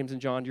inside. Peter, James,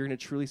 and John, you're going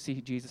to truly see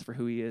Jesus for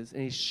who he is.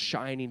 And he's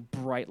shining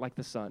bright like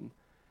the sun.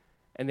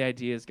 And the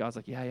idea is God's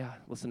like, yeah,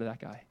 listen to that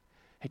guy.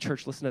 Hey,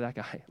 church, listen to that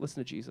guy.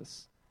 Listen to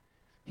Jesus.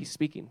 He's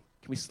speaking.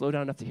 Can we slow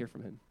down enough to hear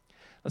from him?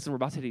 Listen, we're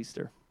about to hit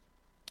Easter.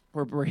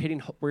 We're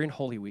in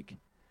Holy Week.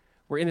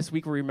 We're in this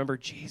week where we remember,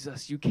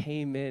 Jesus, you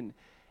came in,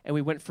 and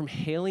we went from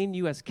hailing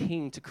you as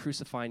king to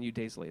crucifying you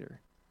days later.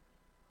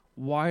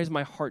 Why is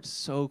my heart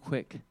so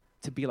quick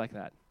to be like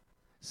that?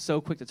 So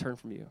quick to turn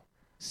from you?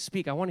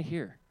 Speak. I want to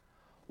hear.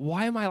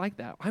 Why am I like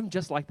that? I'm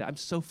just like that. I'm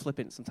so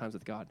flippant sometimes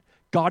with God.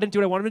 God didn't do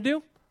what I wanted him to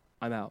do.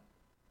 I'm out.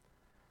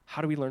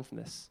 How do we learn from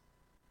this?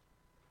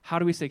 How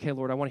do we say, okay,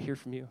 Lord, I want to hear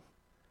from you.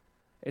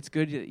 It's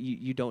good that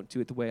you don't do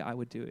it the way I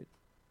would do it.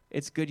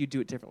 It's good you do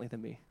it differently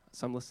than me.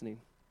 So I'm listening.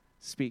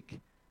 Speak.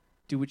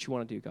 Do what you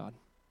want to do, God.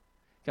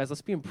 Guys,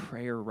 let's be in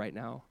prayer right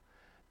now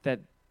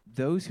that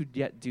those who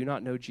yet do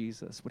not know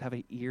Jesus would have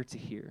an ear to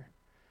hear.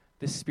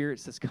 The Spirit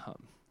says,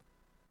 come.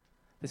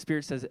 The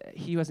Spirit says,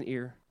 he who has an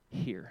ear,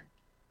 hear.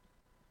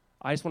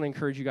 I just want to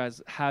encourage you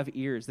guys, have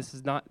ears. This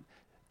is not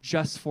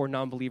just for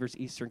non-believers,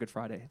 Easter and Good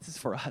Friday. This is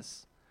for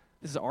us.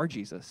 This is our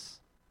Jesus.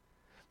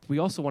 We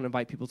also want to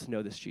invite people to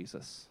know this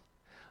Jesus.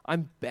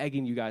 I'm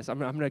begging you guys, I'm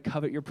going to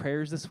covet your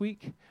prayers this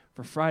week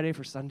for Friday,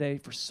 for Sunday,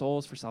 for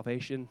souls, for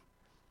salvation,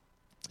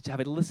 to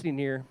have a listening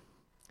ear.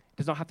 It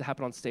does not have to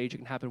happen on stage. It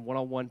can happen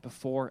one-on-one,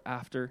 before,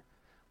 after.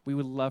 We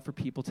would love for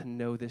people to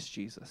know this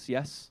Jesus,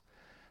 yes?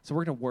 So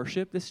we're going to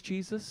worship this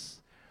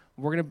Jesus.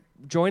 We're going to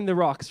join the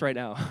rocks right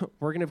now.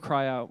 We're going to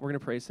cry out. We're going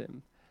to praise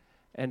him.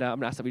 And I'm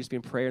going to ask that we just be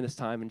in prayer in this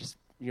time and just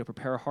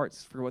prepare our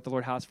hearts for what the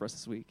Lord has for us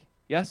this week.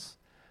 Yes?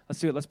 Let's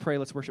do it. Let's pray.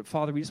 Let's worship.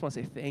 Father, we just want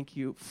to say thank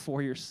you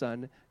for your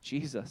son,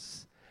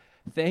 Jesus.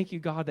 Thank you,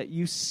 God, that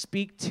you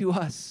speak to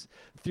us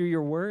through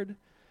your word.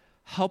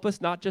 Help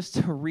us not just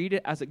to read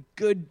it as a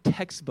good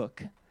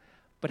textbook,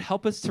 but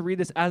help us to read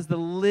this as the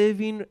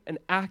living and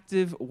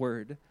active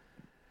word.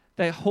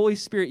 That Holy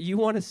Spirit, you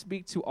want to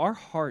speak to our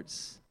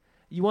hearts.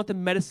 You want the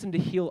medicine to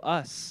heal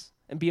us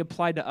and be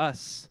applied to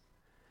us.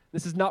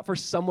 This is not for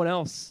someone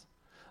else.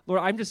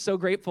 Lord, I'm just so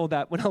grateful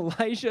that when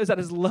Elijah is at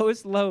his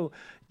lowest low,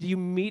 you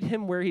meet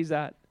him where he's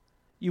at.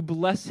 You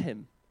bless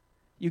him.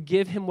 You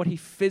give him what he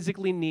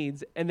physically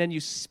needs, and then you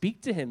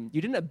speak to him.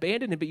 You didn't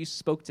abandon him, but you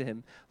spoke to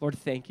him. Lord,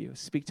 thank you.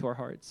 Speak to our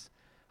hearts.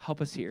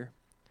 Help us here.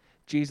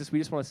 Jesus, we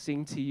just want to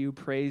sing to you,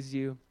 praise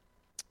you.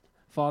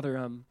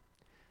 Father,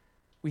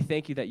 we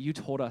thank you that you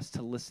told us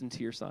to listen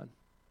to your son.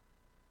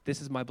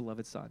 This is my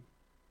beloved son.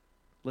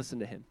 Listen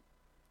to him.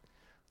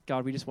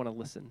 God, we just want to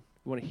listen.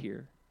 We want to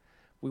hear.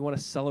 We want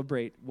to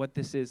celebrate what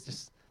this is,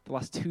 just the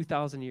last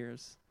 2,000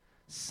 years,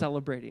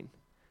 celebrating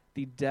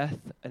the death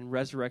and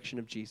resurrection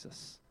of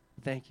Jesus.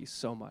 Thank you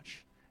so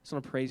much. I just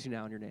want to praise you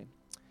now in your name.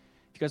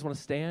 If you guys want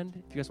to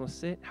stand, if you guys want to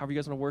sit, however you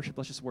guys want to worship,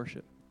 let's just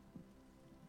worship.